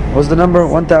what was the number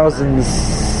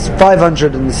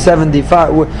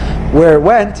 1,575 where it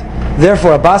went.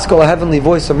 Therefore, a baskol, a heavenly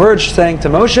voice emerged, saying to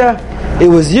Moshe, "It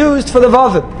was used for the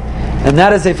vavim." And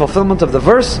that is a fulfillment of the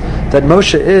verse that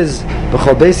Moshe is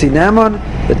b'chol beisi ne'aman,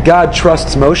 that God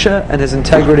trusts Moshe and his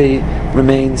integrity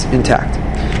remains intact.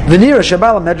 V'nira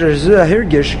shabal medrash zu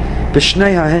hirgish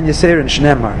b'shnei hahen yiseirin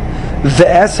shnemar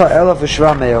ve'es ha'elef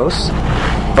u'shva meos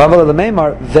v'aval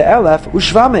l'meimar ve'elef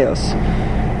u'shva meos.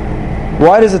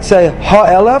 Why does it say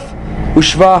ha'elef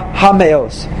u'shva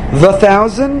ha'meos? The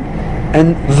 1,000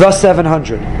 and the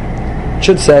 700. It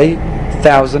should say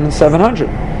 1,700.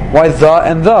 Why the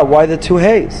and the? Why the two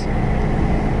hays?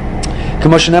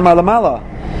 K'moshenemar lamala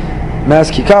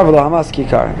mas kikar v'lo hamas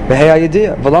kikar b'hei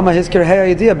ha'yediyah v'lama hizkir hei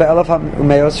ha'yediyah be'elef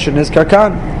ha'meos shenizkar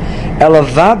kan ela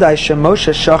vadai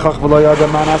shemoshe shachach v'lo yada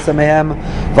manasa mehem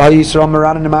v'ha'yisrael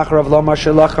meranin nemacharav lo mar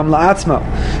shelacham la'atzma.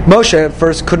 Moshe at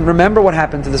first couldn't remember what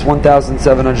happened to this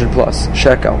 1,700 plus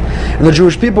shekel, and the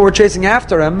Jewish people were chasing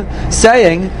after him,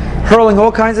 hurling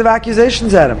all kinds of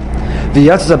accusations at him.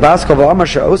 V'yatzah baskol v'amar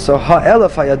she'osa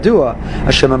ha'elef ha'yadua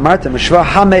asher amartem shva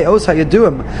ha'me'os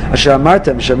ha'yaduim asher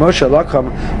amartem shemoshe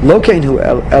lacham lokein hu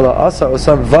ela asa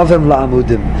osam vavim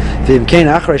la'amudim v'im kein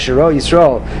achrei shiro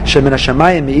Yisrael shemin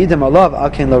hashamayim mi'idim alav al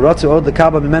kein lo ratzu od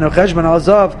lekaba mimenu cheshbon al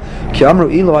azav ki amru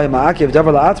ilo hay ma'akev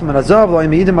davar la'atzma min azav lo hay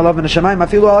mi'idim alav min hashamayim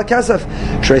afilu al ha'kesef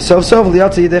shrei sof sof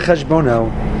liyatzah yidei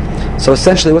cheshbono. So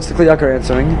essentially, what's the Kli Yakar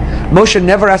answering? Moshe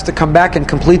never has to come back and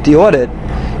complete the audit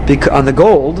on the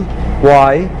gold.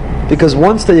 Why? Because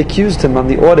once they accused him on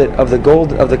the audit of the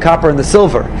gold, of the copper and the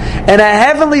silver, and a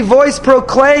heavenly voice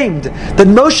proclaimed that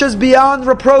Moshe is beyond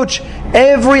reproach,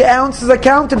 every ounce is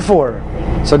accounted for.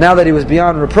 So now that he was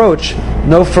beyond reproach,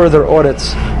 no further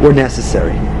audits were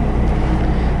necessary.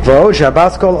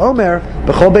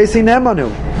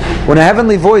 When a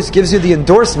heavenly voice gives you the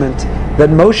endorsement that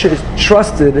Moshe is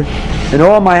trusted in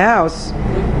all my house,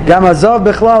 the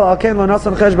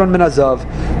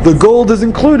gold is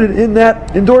included in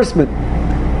that endorsement,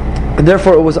 and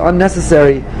therefore it was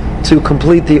unnecessary to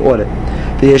complete the audit.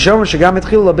 Or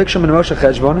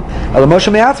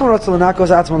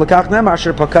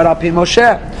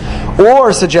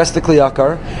suggests the Kli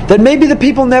Yakar that maybe the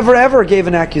people never ever gave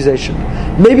an accusation.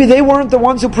 Maybe they weren't the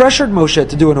ones who pressured Moshe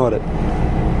to do an audit.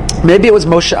 Maybe it was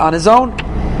Moshe on his own.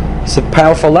 It's a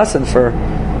powerful lesson for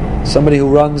somebody who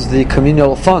runs the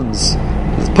communal funds,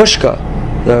 the pushka,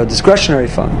 the discretionary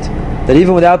fund, that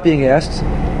even without being asked,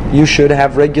 you should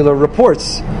have regular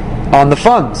reports on the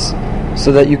funds,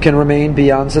 so that you can remain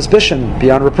beyond suspicion,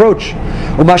 beyond reproach.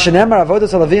 And what should have happened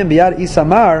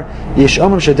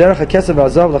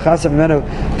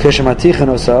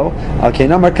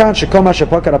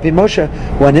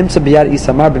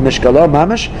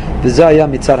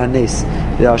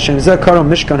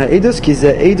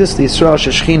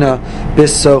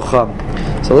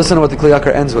So listen to what the Kli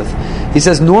Yakar ends with. He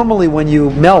says, normally when you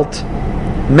melt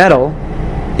metal,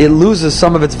 it loses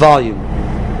some of its volume.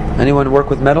 Anyone work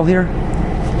with metal here?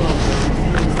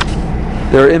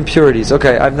 There are impurities.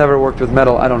 Okay, I've never worked with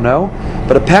metal, I don't know.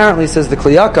 But apparently, says the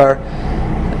Kli Yakar,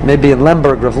 maybe in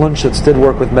Lemberg, Rav Lunchitz did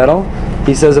work with metal.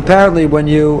 He says apparently when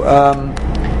you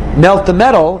melt the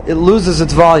metal, it loses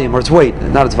its volume, or its weight.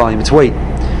 Not its volume, its weight.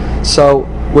 So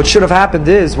what should have happened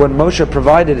is, when Moshe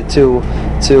provided it to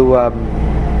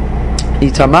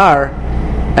Itamar,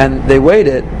 and they weighed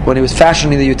it, when he was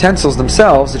fashioning the utensils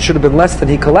themselves, it should have been less than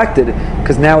he collected,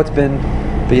 because now it's been...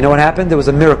 But you know what happened? There was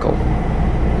a miracle.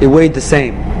 It weighed the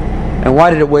same. And why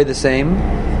did it weigh the same?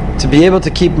 To be able to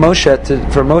keep for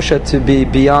Moshe to be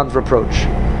beyond reproach.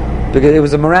 Because it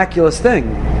was a miraculous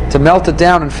thing. To melt it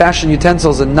down and fashion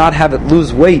utensils and not have it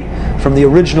lose weight from the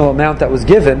original amount that was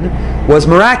given was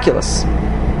miraculous.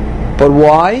 But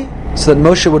why? So that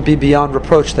Moshe would be beyond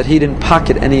reproach, that he didn't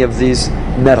pocket any of these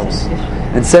metals.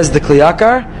 And says the Kli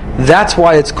Yakar, that's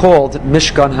why it's called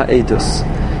Mishkan HaEdus.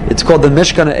 It's called the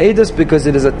Mishkan HaEdus because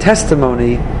it is a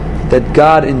testimony that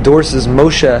God endorses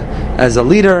Moshe as a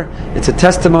leader. It's a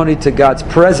testimony to God's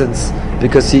presence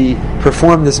because he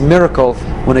performed this miracle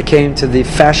when it came to the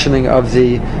fashioning of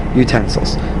the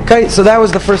utensils. Okay, so that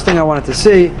was the first thing I wanted to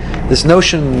see. This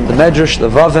notion, the Medrash, the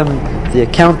Vavim, the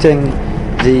accounting,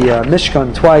 the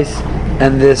Mishkan twice,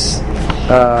 and this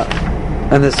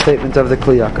statement of the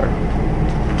Kli Yakar.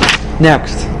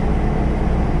 Next,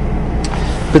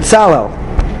 Betzalel.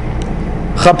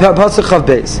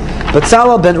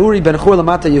 Betzalel ben Uri ben Chur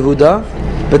Lamata Yehuda.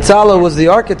 Betzalel was the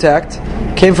architect,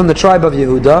 came from the tribe of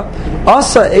Yehuda.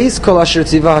 Asa eis kol asher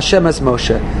tziva Hashem es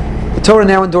Moshe. The Torah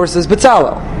now endorses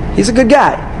Betzalel. He's a good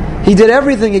guy. He did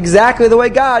everything exactly the way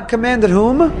God commanded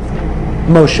whom?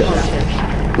 Moshe.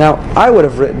 Now, I would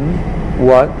have written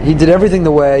what? He did everything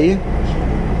the way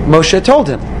Moshe told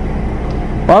him.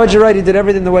 Why would you write he did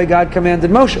everything the way God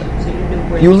commanded Moshe?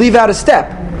 You leave out a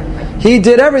step. He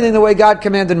did everything the way God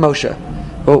commanded Moshe.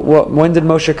 Well, when did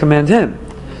Moshe command him?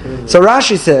 So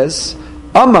Rashi says,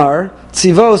 Amar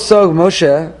tzivo so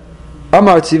Moshe,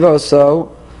 Amar tzivo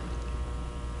so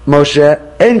Moshe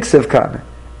en ksiv kan,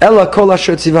 ela kol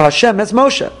asher tziva Hashem es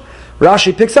Moshe.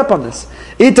 Rashi picks up on this.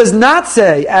 It does not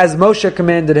say as Moshe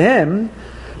commanded him,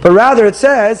 but rather it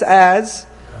says as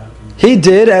he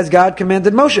did as God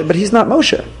commanded Moshe, but he's not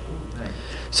Moshe.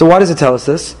 So why does it tell us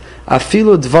this?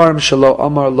 Afilu dvarim shelo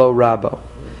amar lo rabo.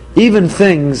 Even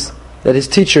things that his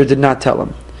teacher did not tell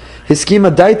him. Hiskima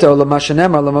daito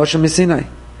l'mashanemar l'Moshe misinai.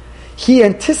 He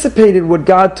anticipated what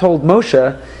God told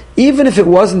Moshe, even if it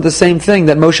wasn't the same thing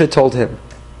that Moshe told him.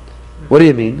 What do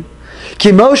you mean?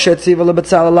 Ki Moshe tziva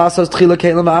leBetzalel lasos tchila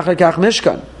kelim v'achar kach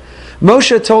mishkan.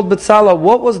 Moshe told Betzalel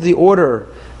what was the order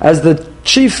as the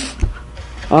chief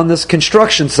on this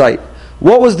construction site.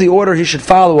 What was the order he should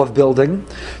follow of building?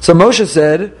 So Moshe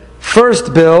said,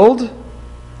 first build...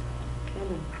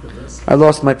 I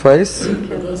lost my place. Right.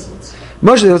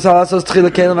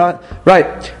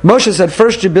 Moshe said,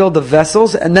 first you build the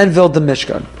vessels and then build the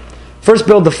Mishkan. First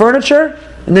build the furniture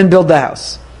and then build the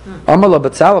house. Amar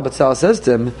Betzalel says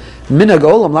to him, Minhag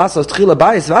olam lasos tchila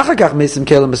bayis v'achar kach mesim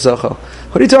kelim b'socho.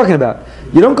 What are you talking about?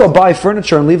 You don't go buy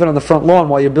furniture and leave it on the front lawn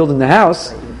while you're building the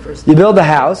house. You build the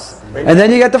house and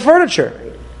then you get the furniture.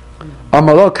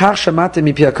 Amar lo kach shamati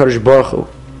mipi HaKadosh Baruch Hu.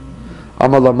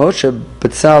 Amar lo Moshe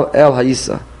Betzalel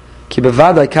hayisa. Ki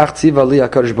bevadai kach tziva li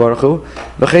HaKadosh Baruch Hu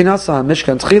v'chein asa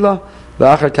ha-mishkan tchila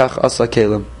v'achar kach asa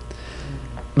kelim.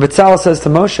 Betzalel says to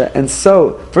Moshe, and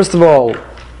so, first of all,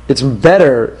 it's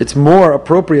better, it's more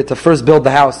appropriate to first build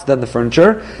the house than the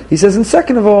furniture. He says, and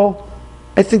second of all,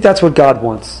 I think that's what God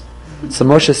wants. So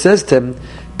Moshe says to him,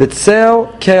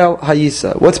 Betzel kel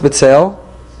hayisa. What's Betzel?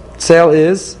 Betzel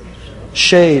is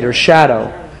shade or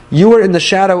shadow. You were in the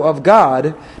shadow of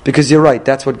God because you're right,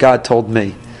 that's what God told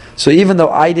me. So even though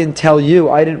I didn't tell you,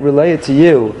 I didn't relay it to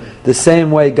you the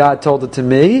same way God told it to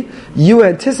me, you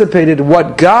anticipated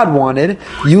what God wanted.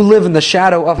 You live in the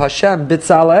shadow of Hashem,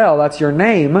 Betzalel, that's your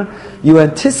name. You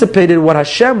anticipated what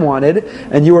Hashem wanted,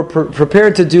 and you were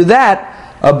prepared to do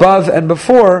that above and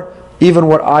before even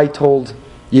what I told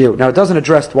you. Now it doesn't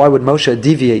address why would Moshe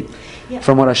deviate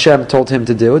from what Hashem told him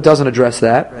to do. It doesn't address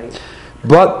that. Right.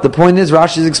 But the point is,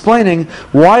 Rashi is explaining,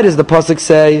 why does the pasuk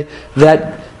say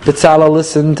that Betzalel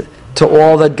listened to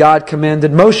all that God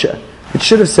commanded Moshe? It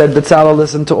should have said Betzalel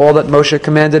listened to all that Moshe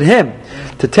commanded him,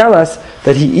 to tell us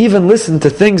that he even listened to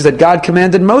things that God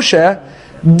commanded Moshe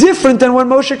different than what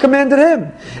Moshe commanded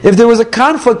him. If there was a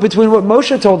conflict between what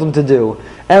Moshe told him to do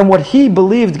and what he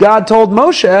believed God told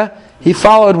Moshe, he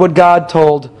followed what God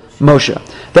told Moshe.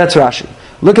 That's Rashi.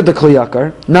 Look at the Kli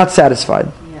Yakar, not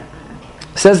satisfied.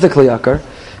 Says the Kli Yakar,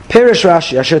 Perish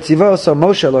Rashi, Asher Tzivo so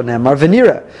Moshe lo nemar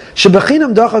v'nira,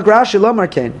 shebechinam dochak Rashi lo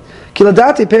markein, ki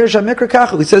ladati perish ha-mikra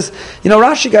kachu. He says,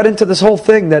 Rashi got into this whole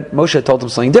thing that Moshe told him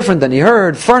something different than he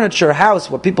heard, furniture, house,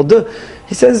 what people do.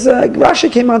 He says,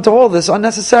 Rashi came onto all this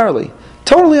unnecessarily,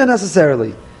 totally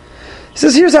unnecessarily. He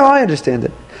says, here's how I understand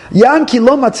it. Yan ki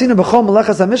lo matzina b'chol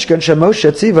melechas ha-mishkan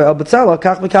she-Moshe tziva el Betzalel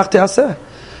kach mikach te'aseh.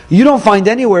 You don't find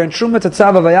anywhere in Truma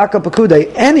Tetzava Vayakal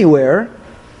Pekudei, anywhere,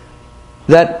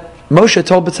 that Moshe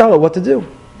told Betzalel what to do.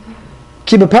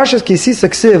 Ki b'parshas Kisisa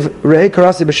ksiv re'ei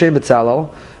karasi b'shem Betzalel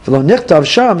v'lo nichtav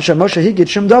sham she'Moshe higit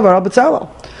shum davar al Betzalel.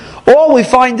 All we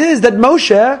find is that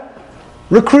Moshe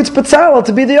recruits Betzalel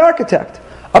to be the architect,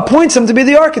 appoints him to be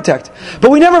the architect.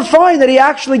 But we never find that he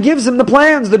actually gives him the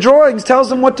plans, the drawings,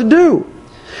 tells him what to do.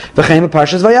 V'chein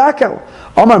b'parshas Vayakal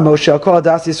Omar Moshe al kol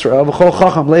adas Yisrael v'chol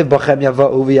chacham lev bachem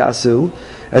yava'u v'yasu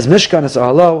as Mishkan is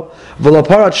ahalo v'lo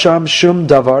parat sham shum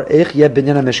davar eich yeh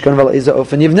binyan ha-Mishkan v'lo iza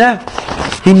ofen yivneh.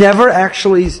 He never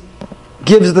actually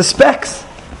gives the specs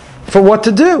for what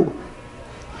to do.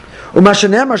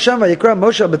 U'mashenem Hashem v'yikra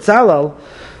Moshe Betzalel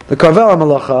the karvel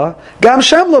ha-malacha gam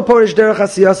sham lo porish derech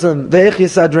asiyasam ve'eich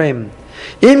yisadreim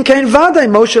im kein vaday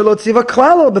Moshe lo tziva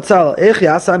klal al Betzalel eich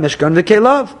yasa Mishkan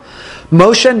v'kelav.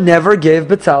 Moshe never gave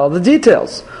Betzalel the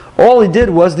details. All he did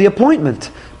was the appointment,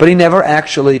 but he never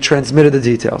actually transmitted the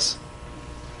details.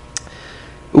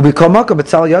 Nevertheless,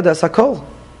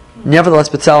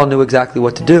 Betzalel knew exactly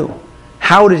what to do.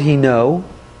 How did he know?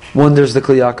 Wonders the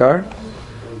Kli Yakar.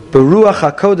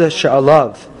 Beruach HaKodesh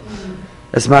she'alav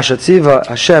as Mashatziva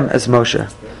Hashem as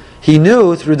Moshe. He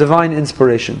knew through divine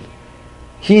inspiration.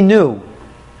 He knew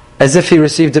as if he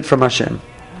received it from Hashem.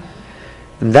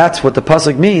 And that's what the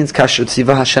pasuk means. Kasher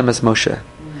tziva Hashem es Moshe.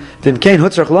 V'im kein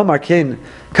hutzrach lomar kein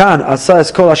kan asa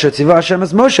es kol asher tziva Hashem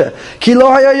es Moshe. Ki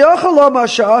lo haya yochel lomar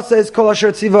she'asa es kol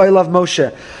asher tziva elav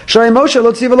Moshe. Shrei Moshe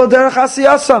lo tziva lo derech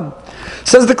asiyasam.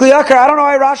 Says the Kli Yakar, I don't know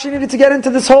why Rashi needed to get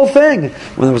into this whole thing.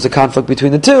 When there was a conflict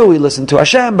between the two, he listened to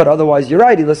Hashem, but otherwise, you're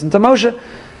right, he listened to Moshe.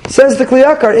 Says the Kli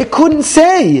Yakar, it couldn't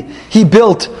say he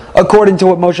built according to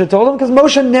what Moshe told him, because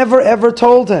Moshe never ever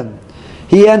told him.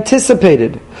 He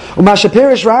anticipated. And the fact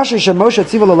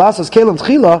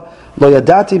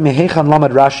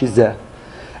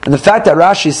that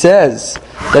Rashi says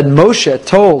that Moshe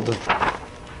told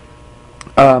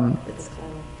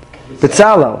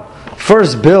Betzalel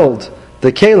first build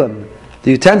the kelim,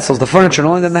 the utensils, the furniture, and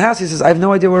only then the house, he says, I have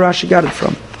no idea where Rashi got it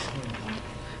from.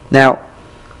 Now,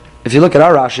 if you look at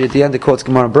our Rashi, at the end it quotes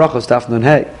Gemara Brachos, Daf Nun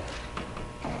Hey.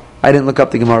 I didn't look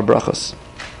up the Gemara Brachos.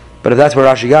 But if that's where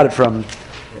Rashi got it from,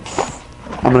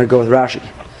 I'm going to go with Rashi.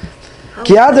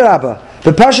 Ki adrabah,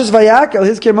 b'parshas Vayakal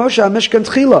hizkir Moshe ha-Mishkan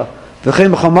tchila,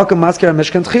 v'chein b'chol makom maskir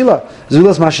ha-Mishkan tchila,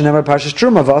 zulas ma shenemar parshas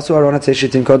Truma, v'asu aron hatzei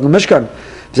shitin kodl Mishkan,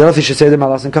 v'zeh lefi sheseder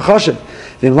malasin kachoshin,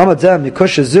 v'im lamad zeh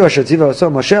mikush zu asher tziva oso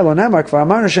Moshe lo nemar kvar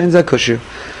amarnu she'en zeh kushu.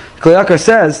 Kli Yakar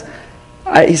says,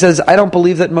 he says, I don't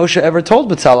believe that Moshe ever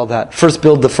told Betzalel that, first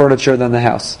build the furniture, then the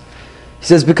house. He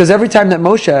says, because every time that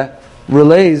Moshe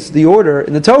relays the order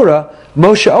in the Torah,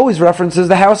 Moshe always references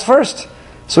the house first.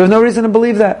 So we have no reason to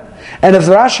believe that. And if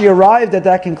Rashi arrived at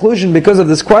that conclusion because of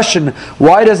this question,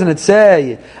 why doesn't it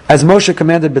say, as Moshe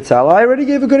commanded Betzalel? I already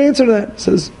gave a good answer to that,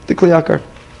 says the Kli Yakar.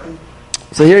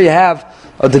 So here you have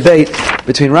a debate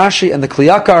between Rashi and the Kli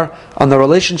Yakar on the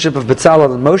relationship of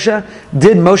Betzalel and Moshe.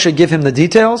 Did Moshe give him the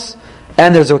details?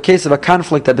 And there's a case of a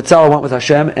conflict that Betzalel went with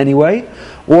Hashem anyway.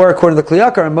 Or according to the Kli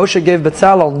Yakar, Moshe gave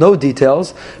Betzalel no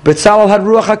details. Betzalel had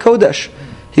Ruach HaKodesh.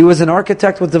 He was an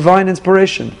architect with divine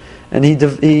inspiration. And he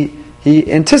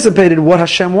anticipated what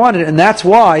Hashem wanted. And that's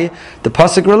why the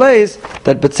pasuk relays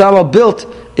that Betzalel built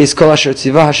is Kol Asher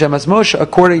Tziva Hashem as Moshe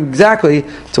according exactly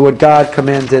to what God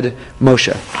commanded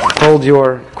Moshe. Hold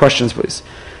your questions, please.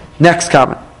 Next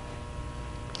comment.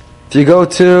 If you go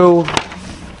to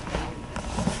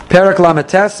Perek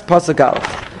Lametes, Pasuk Aleph,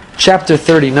 chapter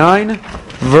 39,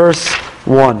 verse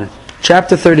 1.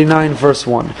 Chapter 39, verse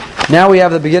 1. Now we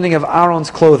have the beginning of Aaron's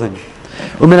clothing.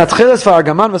 The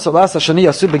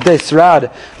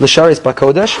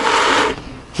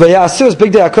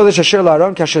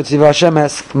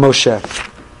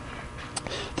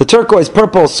turquoise,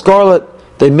 purple, scarlet,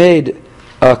 They made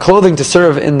clothing to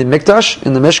serve in the Mikdash,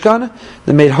 in the Mishkan.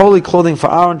 They made holy clothing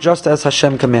for Aaron, just as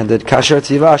Hashem commanded. Kasher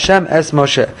tziva Hashem es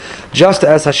Moshe, just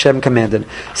as Hashem commanded.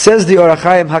 Says the Or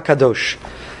HaChaim HaKadosh.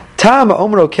 Tam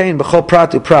omro kain b'chol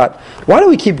prat uprat. Why do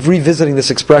we keep revisiting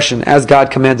this expression, as God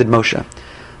commanded Moshe?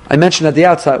 I mentioned at the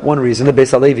outset one reason. The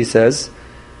Beis HaLevi says,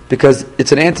 because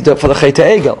it's an antidote for the Chet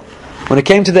HaEgel. When it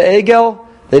came to the Egel,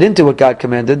 they didn't do what God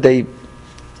commanded. They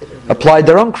applied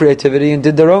their own creativity and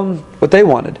did their own what they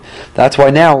wanted. That's why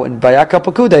now in Bayaka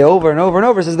Pakude, over and over and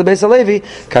over, says the Beis HaLevi,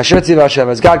 Kasher tziva Hashem,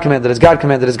 as God commanded, as God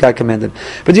commanded, as God commanded.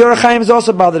 But the Or HaChaim is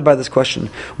also bothered by this question.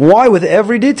 Why with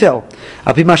every detail?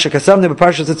 Api ma shekasamne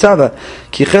b'Parshas Tetzaveh,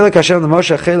 ki chilek Hashem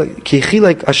l'Moshe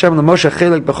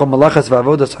chilek b'chol malachas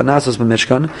v'avodas hanasos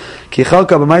b'Mishkan, ki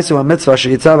chalka b'maisu ha'mitzvah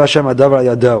sheyitzav Hashem adavar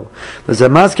yado. V'zeh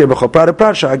mazkir b'chol prat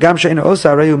uprat sha'agam she'eino osa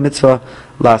areyu mitzvah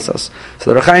lasos.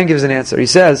 So the Or HaChaim gives an answer. He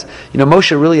says,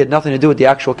 Moshe really had nothing to do with the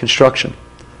actual construction.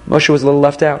 Moshe was a little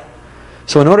left out.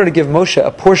 So in order to give Moshe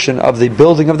a portion of the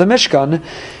building of the Mishkan,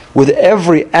 with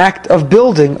every act of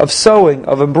building, of sewing,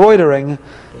 of embroidering,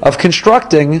 of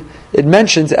constructing, it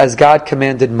mentions as God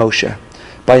commanded Moshe.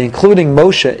 By including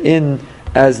Moshe in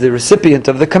as the recipient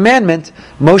of the commandment,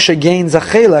 Moshe gains a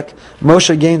chelek,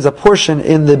 Moshe gains a portion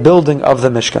in the building of the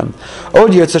Mishkan.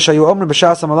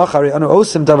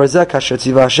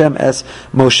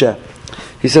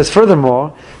 He says,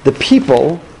 furthermore, the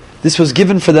people, this was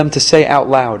given for them to say out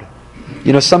loud.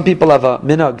 Some people have a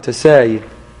minhag to say,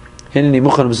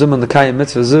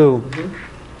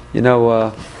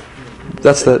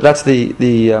 that's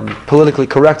the politically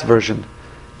correct version.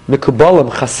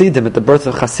 Mikubalim, Chasidim, at the birth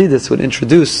of Chasidus, would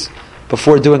introduce,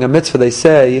 before doing a mitzvah, they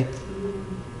say,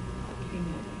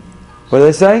 what do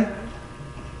they say?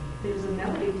 There's a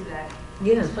melody to that.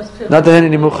 Yeah. Not the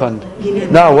Hineni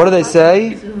Muchan. No, what do they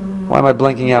say? Why am I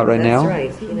blanking out right now?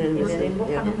 That's right.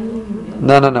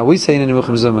 No. We say Hineni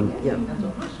Muchan Zuman.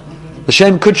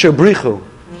 L'shem Kudsha Brichu.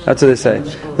 That's what they say.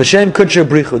 L'shem Kudsha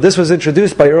Brichu. This was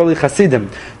introduced by early Chasidim.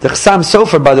 The Chassam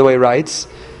Sofer, by the way, writes,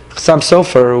 Chassam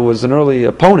Sofer, who was an early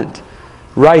opponent,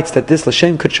 writes that this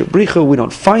L'shem Kudsha Brichu, we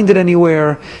don't find it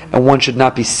anywhere, and one should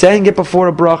not be saying it before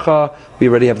a bracha. We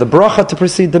already have the bracha to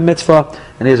precede the mitzvah,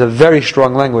 and he has a very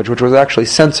strong language, which was actually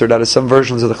censored out of some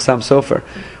versions of the Chassam Sofer,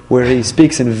 where he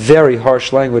speaks in very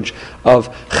harsh language of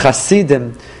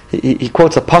Chasidim. He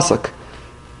quotes a pasuk,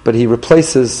 but he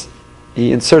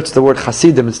inserts the word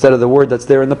Chasidim instead of the word that's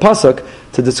there in the pasuk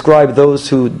to describe those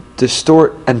who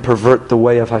distort and pervert the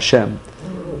way of Hashem.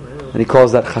 And he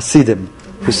calls that Chasidim,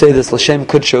 who say this L'shem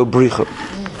Kudsho Brichu.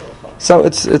 So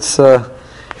it's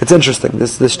interesting,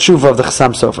 this tshuva of the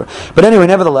Chassam Sofer. But anyway,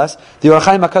 nevertheless, the Or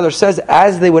HaChaim HaKadosh says,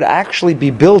 as they would actually be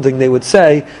building, they would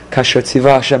say, Kasher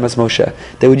tziva Hashem es Moshe.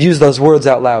 They would use those words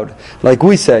out loud. Like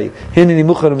we say, Hineni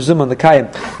Muchan Zuman the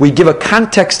Kayim. We give a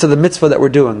context to the mitzvah that we're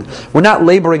doing. We're not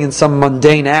laboring in some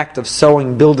mundane act of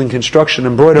sewing, building, construction,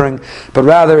 embroidering, but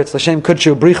rather it's L'shem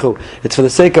Kudshu Brichu. It's for the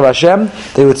sake of Hashem.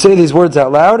 They would say these words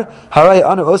out loud. Haray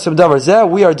anu osam davar zeh.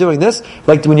 We are doing this.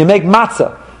 Like when you make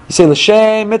matzah. You say,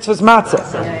 L'shem mitzvahs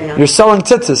matzah. You're selling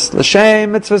tzitzis.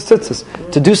 L'shem mitzvahs tzitzis.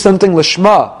 To do something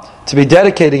l'shma. To be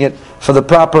dedicating it for the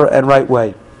proper and right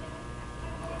way.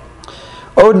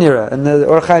 Odnira. And the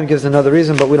Or HaChaim gives another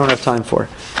reason, but we don't have time for.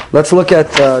 Let's look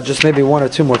at just maybe one or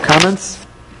two more comments.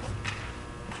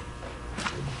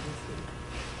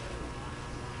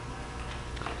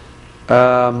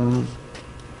 There's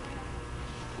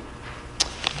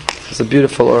a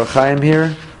beautiful Or HaChaim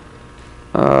here.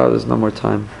 There's no more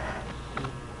time.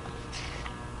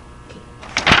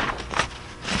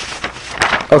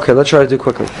 Okay, let's try to do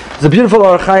quickly. There's a beautiful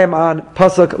Or HaChaim on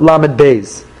Pasuk Lamed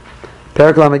Beis.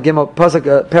 Parak Lamed Gimel,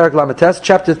 Parak Lamed Tes,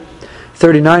 chapter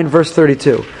 39, verse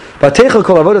 32. They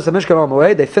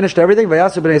finished everything.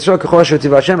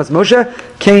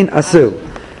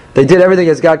 They did everything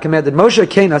as God commanded Moshe.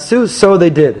 Kain asu, so they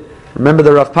did. Remember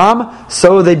the Rav Pam?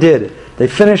 So they did. They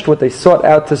finished what they sought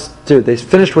out to do. They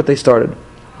finished what they started.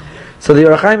 So the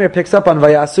Or HaChaim here picks up on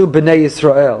Vayasu B'nai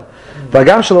Yisrael. What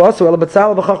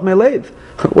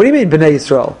do you mean B'nai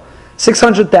Yisrael?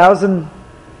 600,000,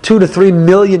 2 to 3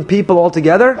 million people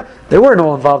altogether? They weren't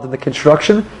all involved in the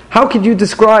construction. How could you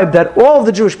describe that all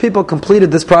the Jewish people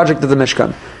completed this project of the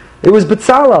Mishkan? It was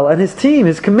Betzalel and his team,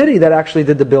 his committee, that actually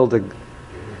did the building.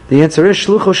 The answer is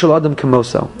Shlucho Shel Adam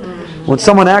Kamoso. When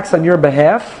someone acts on your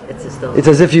behalf, it's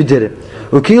as if you did it.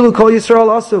 Ukilu kol Yisrael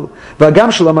asu. V'agam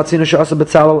shelo matzinu she'asa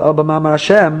Betzalel el b'mamar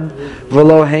Hashem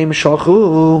v'lo heim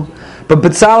shalchu. But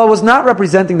Betzalel was not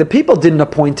representing the people. Didn't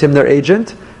appoint him their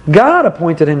agent. God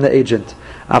appointed him the agent.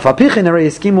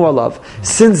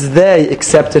 Since they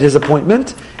accepted his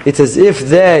appointment, it's as if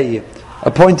they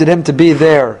appointed him to be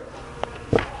their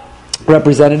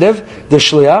representative, the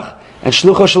shliach, and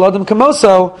shlucho shel adam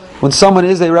kamoso, when someone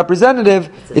is a representative,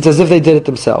 it's as if they did it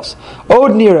themselves.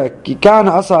 Od nira kikan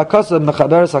asa akasa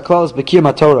mechaberes haklalos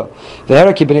b'kiyum haTorah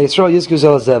v'hera ki b'nei Yisrael yizkiu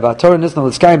zel hazeh v'haTorah nisna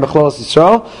l'tzkayim b'chlolos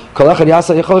Yisrael kol echad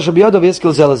yasa yichol shebiyado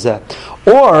v'yizkiu zel hazeh.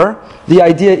 Or the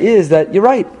idea is that you're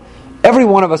right. Every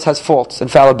one of us has faults,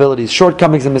 infallibilities,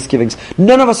 shortcomings, and misgivings.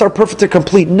 None of us are perfect or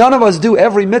complete. None of us do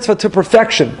every mitzvah to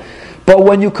perfection. But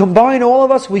when you combine all of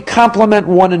us, we complement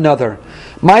one another.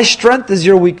 My strength is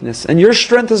your weakness, and your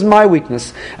strength is my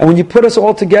weakness. And when you put us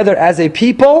all together as a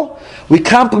people, we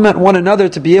complement one another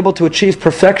to be able to achieve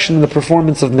perfection in the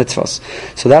performance of mitzvahs.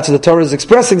 So that's what the Torah is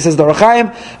expressing, says the Ohr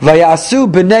HaChaim,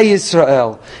 Vayasu b'nei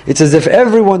Yisrael. It's as if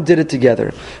everyone did it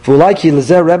together. V'ulaiki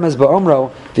l'zeh remez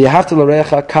ba'omro, v'yahavta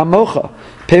l'recha kamocha,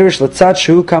 perish l'tzad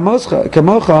shu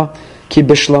kamocha, ki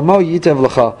b'shlamo yitev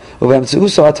l'cha,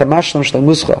 u'v'emtzuuso ata mashlam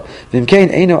shlemuscha, v'imkein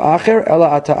eino acher, ela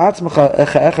ata atzmecha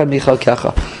echa echad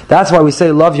michalkecha. That's why we say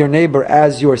love your neighbor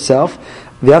as yourself.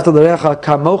 V'yavta l'recha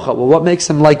kamocha. Well, what makes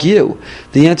him like you?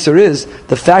 The answer is,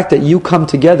 the fact that you come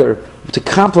together to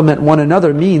complement one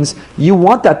another means you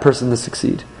want that person to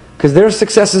succeed. Because their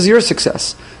success is your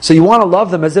success. So you want to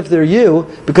love them as if they're you,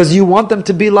 because you want them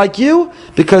to be like you,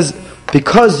 because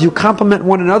you complement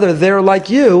one another, they're like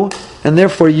you, and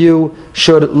therefore you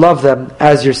should love them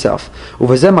as yourself. And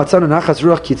you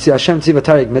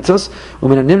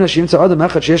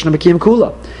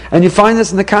find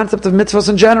this in the concept of mitzvahs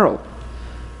in general.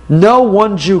 No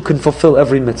one Jew can fulfill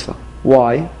every mitzvah.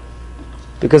 Why?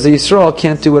 Because a Yisrael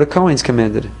can't do what a Kohen's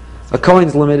commanded. A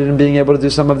Kohen's limited in being able to do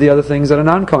some of the other things that a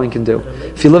non-Kohen can do.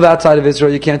 If you live outside of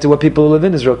Israel, you can't do what people who live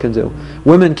in Israel can do.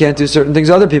 Women can't do certain things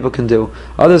other people can do.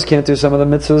 Others can't do some of the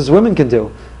mitzvahs women can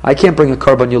do. I can't bring a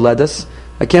korban yuledes.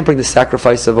 I can't bring the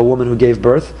sacrifice of a woman who gave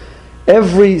birth. There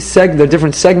are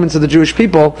different segments of the Jewish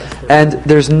people, and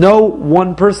there's no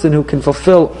one person who can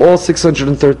fulfill all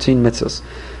 613 mitzvahs.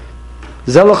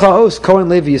 Zelacha os Kohen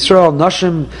Levi Yisrael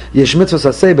Nashim Yesh Mitzvos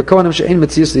Aseh BeKohanim She'ein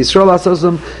Mitzias Yisrael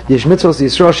Asosum Yesh Mitzvos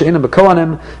Yisrael She'einam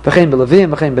BeKohanim V'chein BeLevim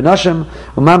V'chein BeNashim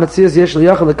U'ma Mitzias Yesh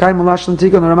L'Yachal L'Kaim L'Mashlim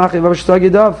Tikon L'Ramachi V'Avashtag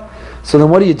Yidav. So then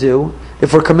what do?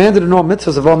 If we're commanded in all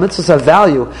mitzvahs, if all mitzvahs have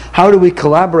value, how do we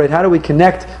collaborate? How do we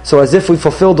connect so as if we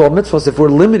fulfilled all mitzvahs? If we're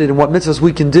limited in what mitzvahs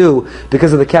we can do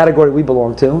because of the category we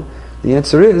belong to, the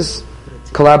answer is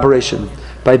collaboration.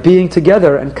 By being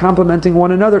together and complementing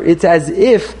one another, it's as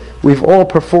if we've all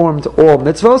performed all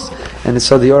mitzvos. And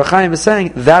so the Ohr HaChaim is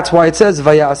saying, that's why it says,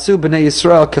 Vayasu b'nei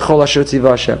Yisrael kechol asher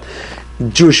tzivah Hashem.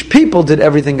 Jewish people did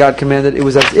everything God commanded. It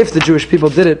was as if the Jewish people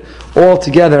did it all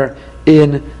together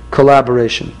in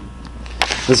collaboration.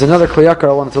 There's another Kli Yakar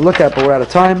I wanted to look at, but we're out of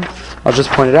time. I'll just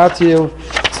point it out to you.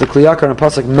 It's the Kli Yakar in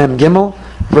Pasuk Mem Gimel,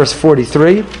 verse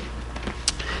 43.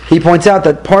 He points out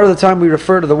that part of the time we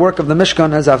refer to the work of the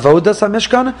Mishkan as Avodas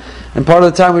HaMishkan, and part of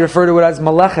the time we refer to it as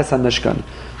Maleches HaMishkan.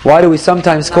 Why do we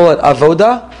sometimes call it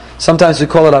Avoda? Sometimes we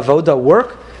call it Avoda,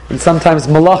 work, and sometimes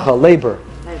Malacha, labor.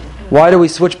 Why do we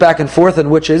switch back and forth, and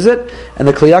which is it? And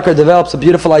the Kli Yakar develops a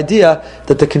beautiful idea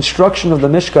that the construction of the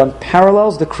Mishkan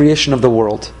parallels the creation of the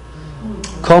world.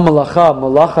 Kol Malacha,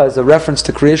 Malacha is a reference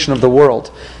to creation of the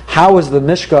world. How is the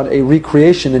Mishkan a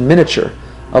recreation in miniature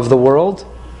of the world?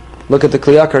 Look at the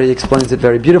Kli Yakar, he explains it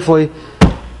very beautifully.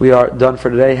 We are done for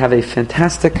today. Have a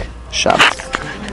fantastic Shabbat.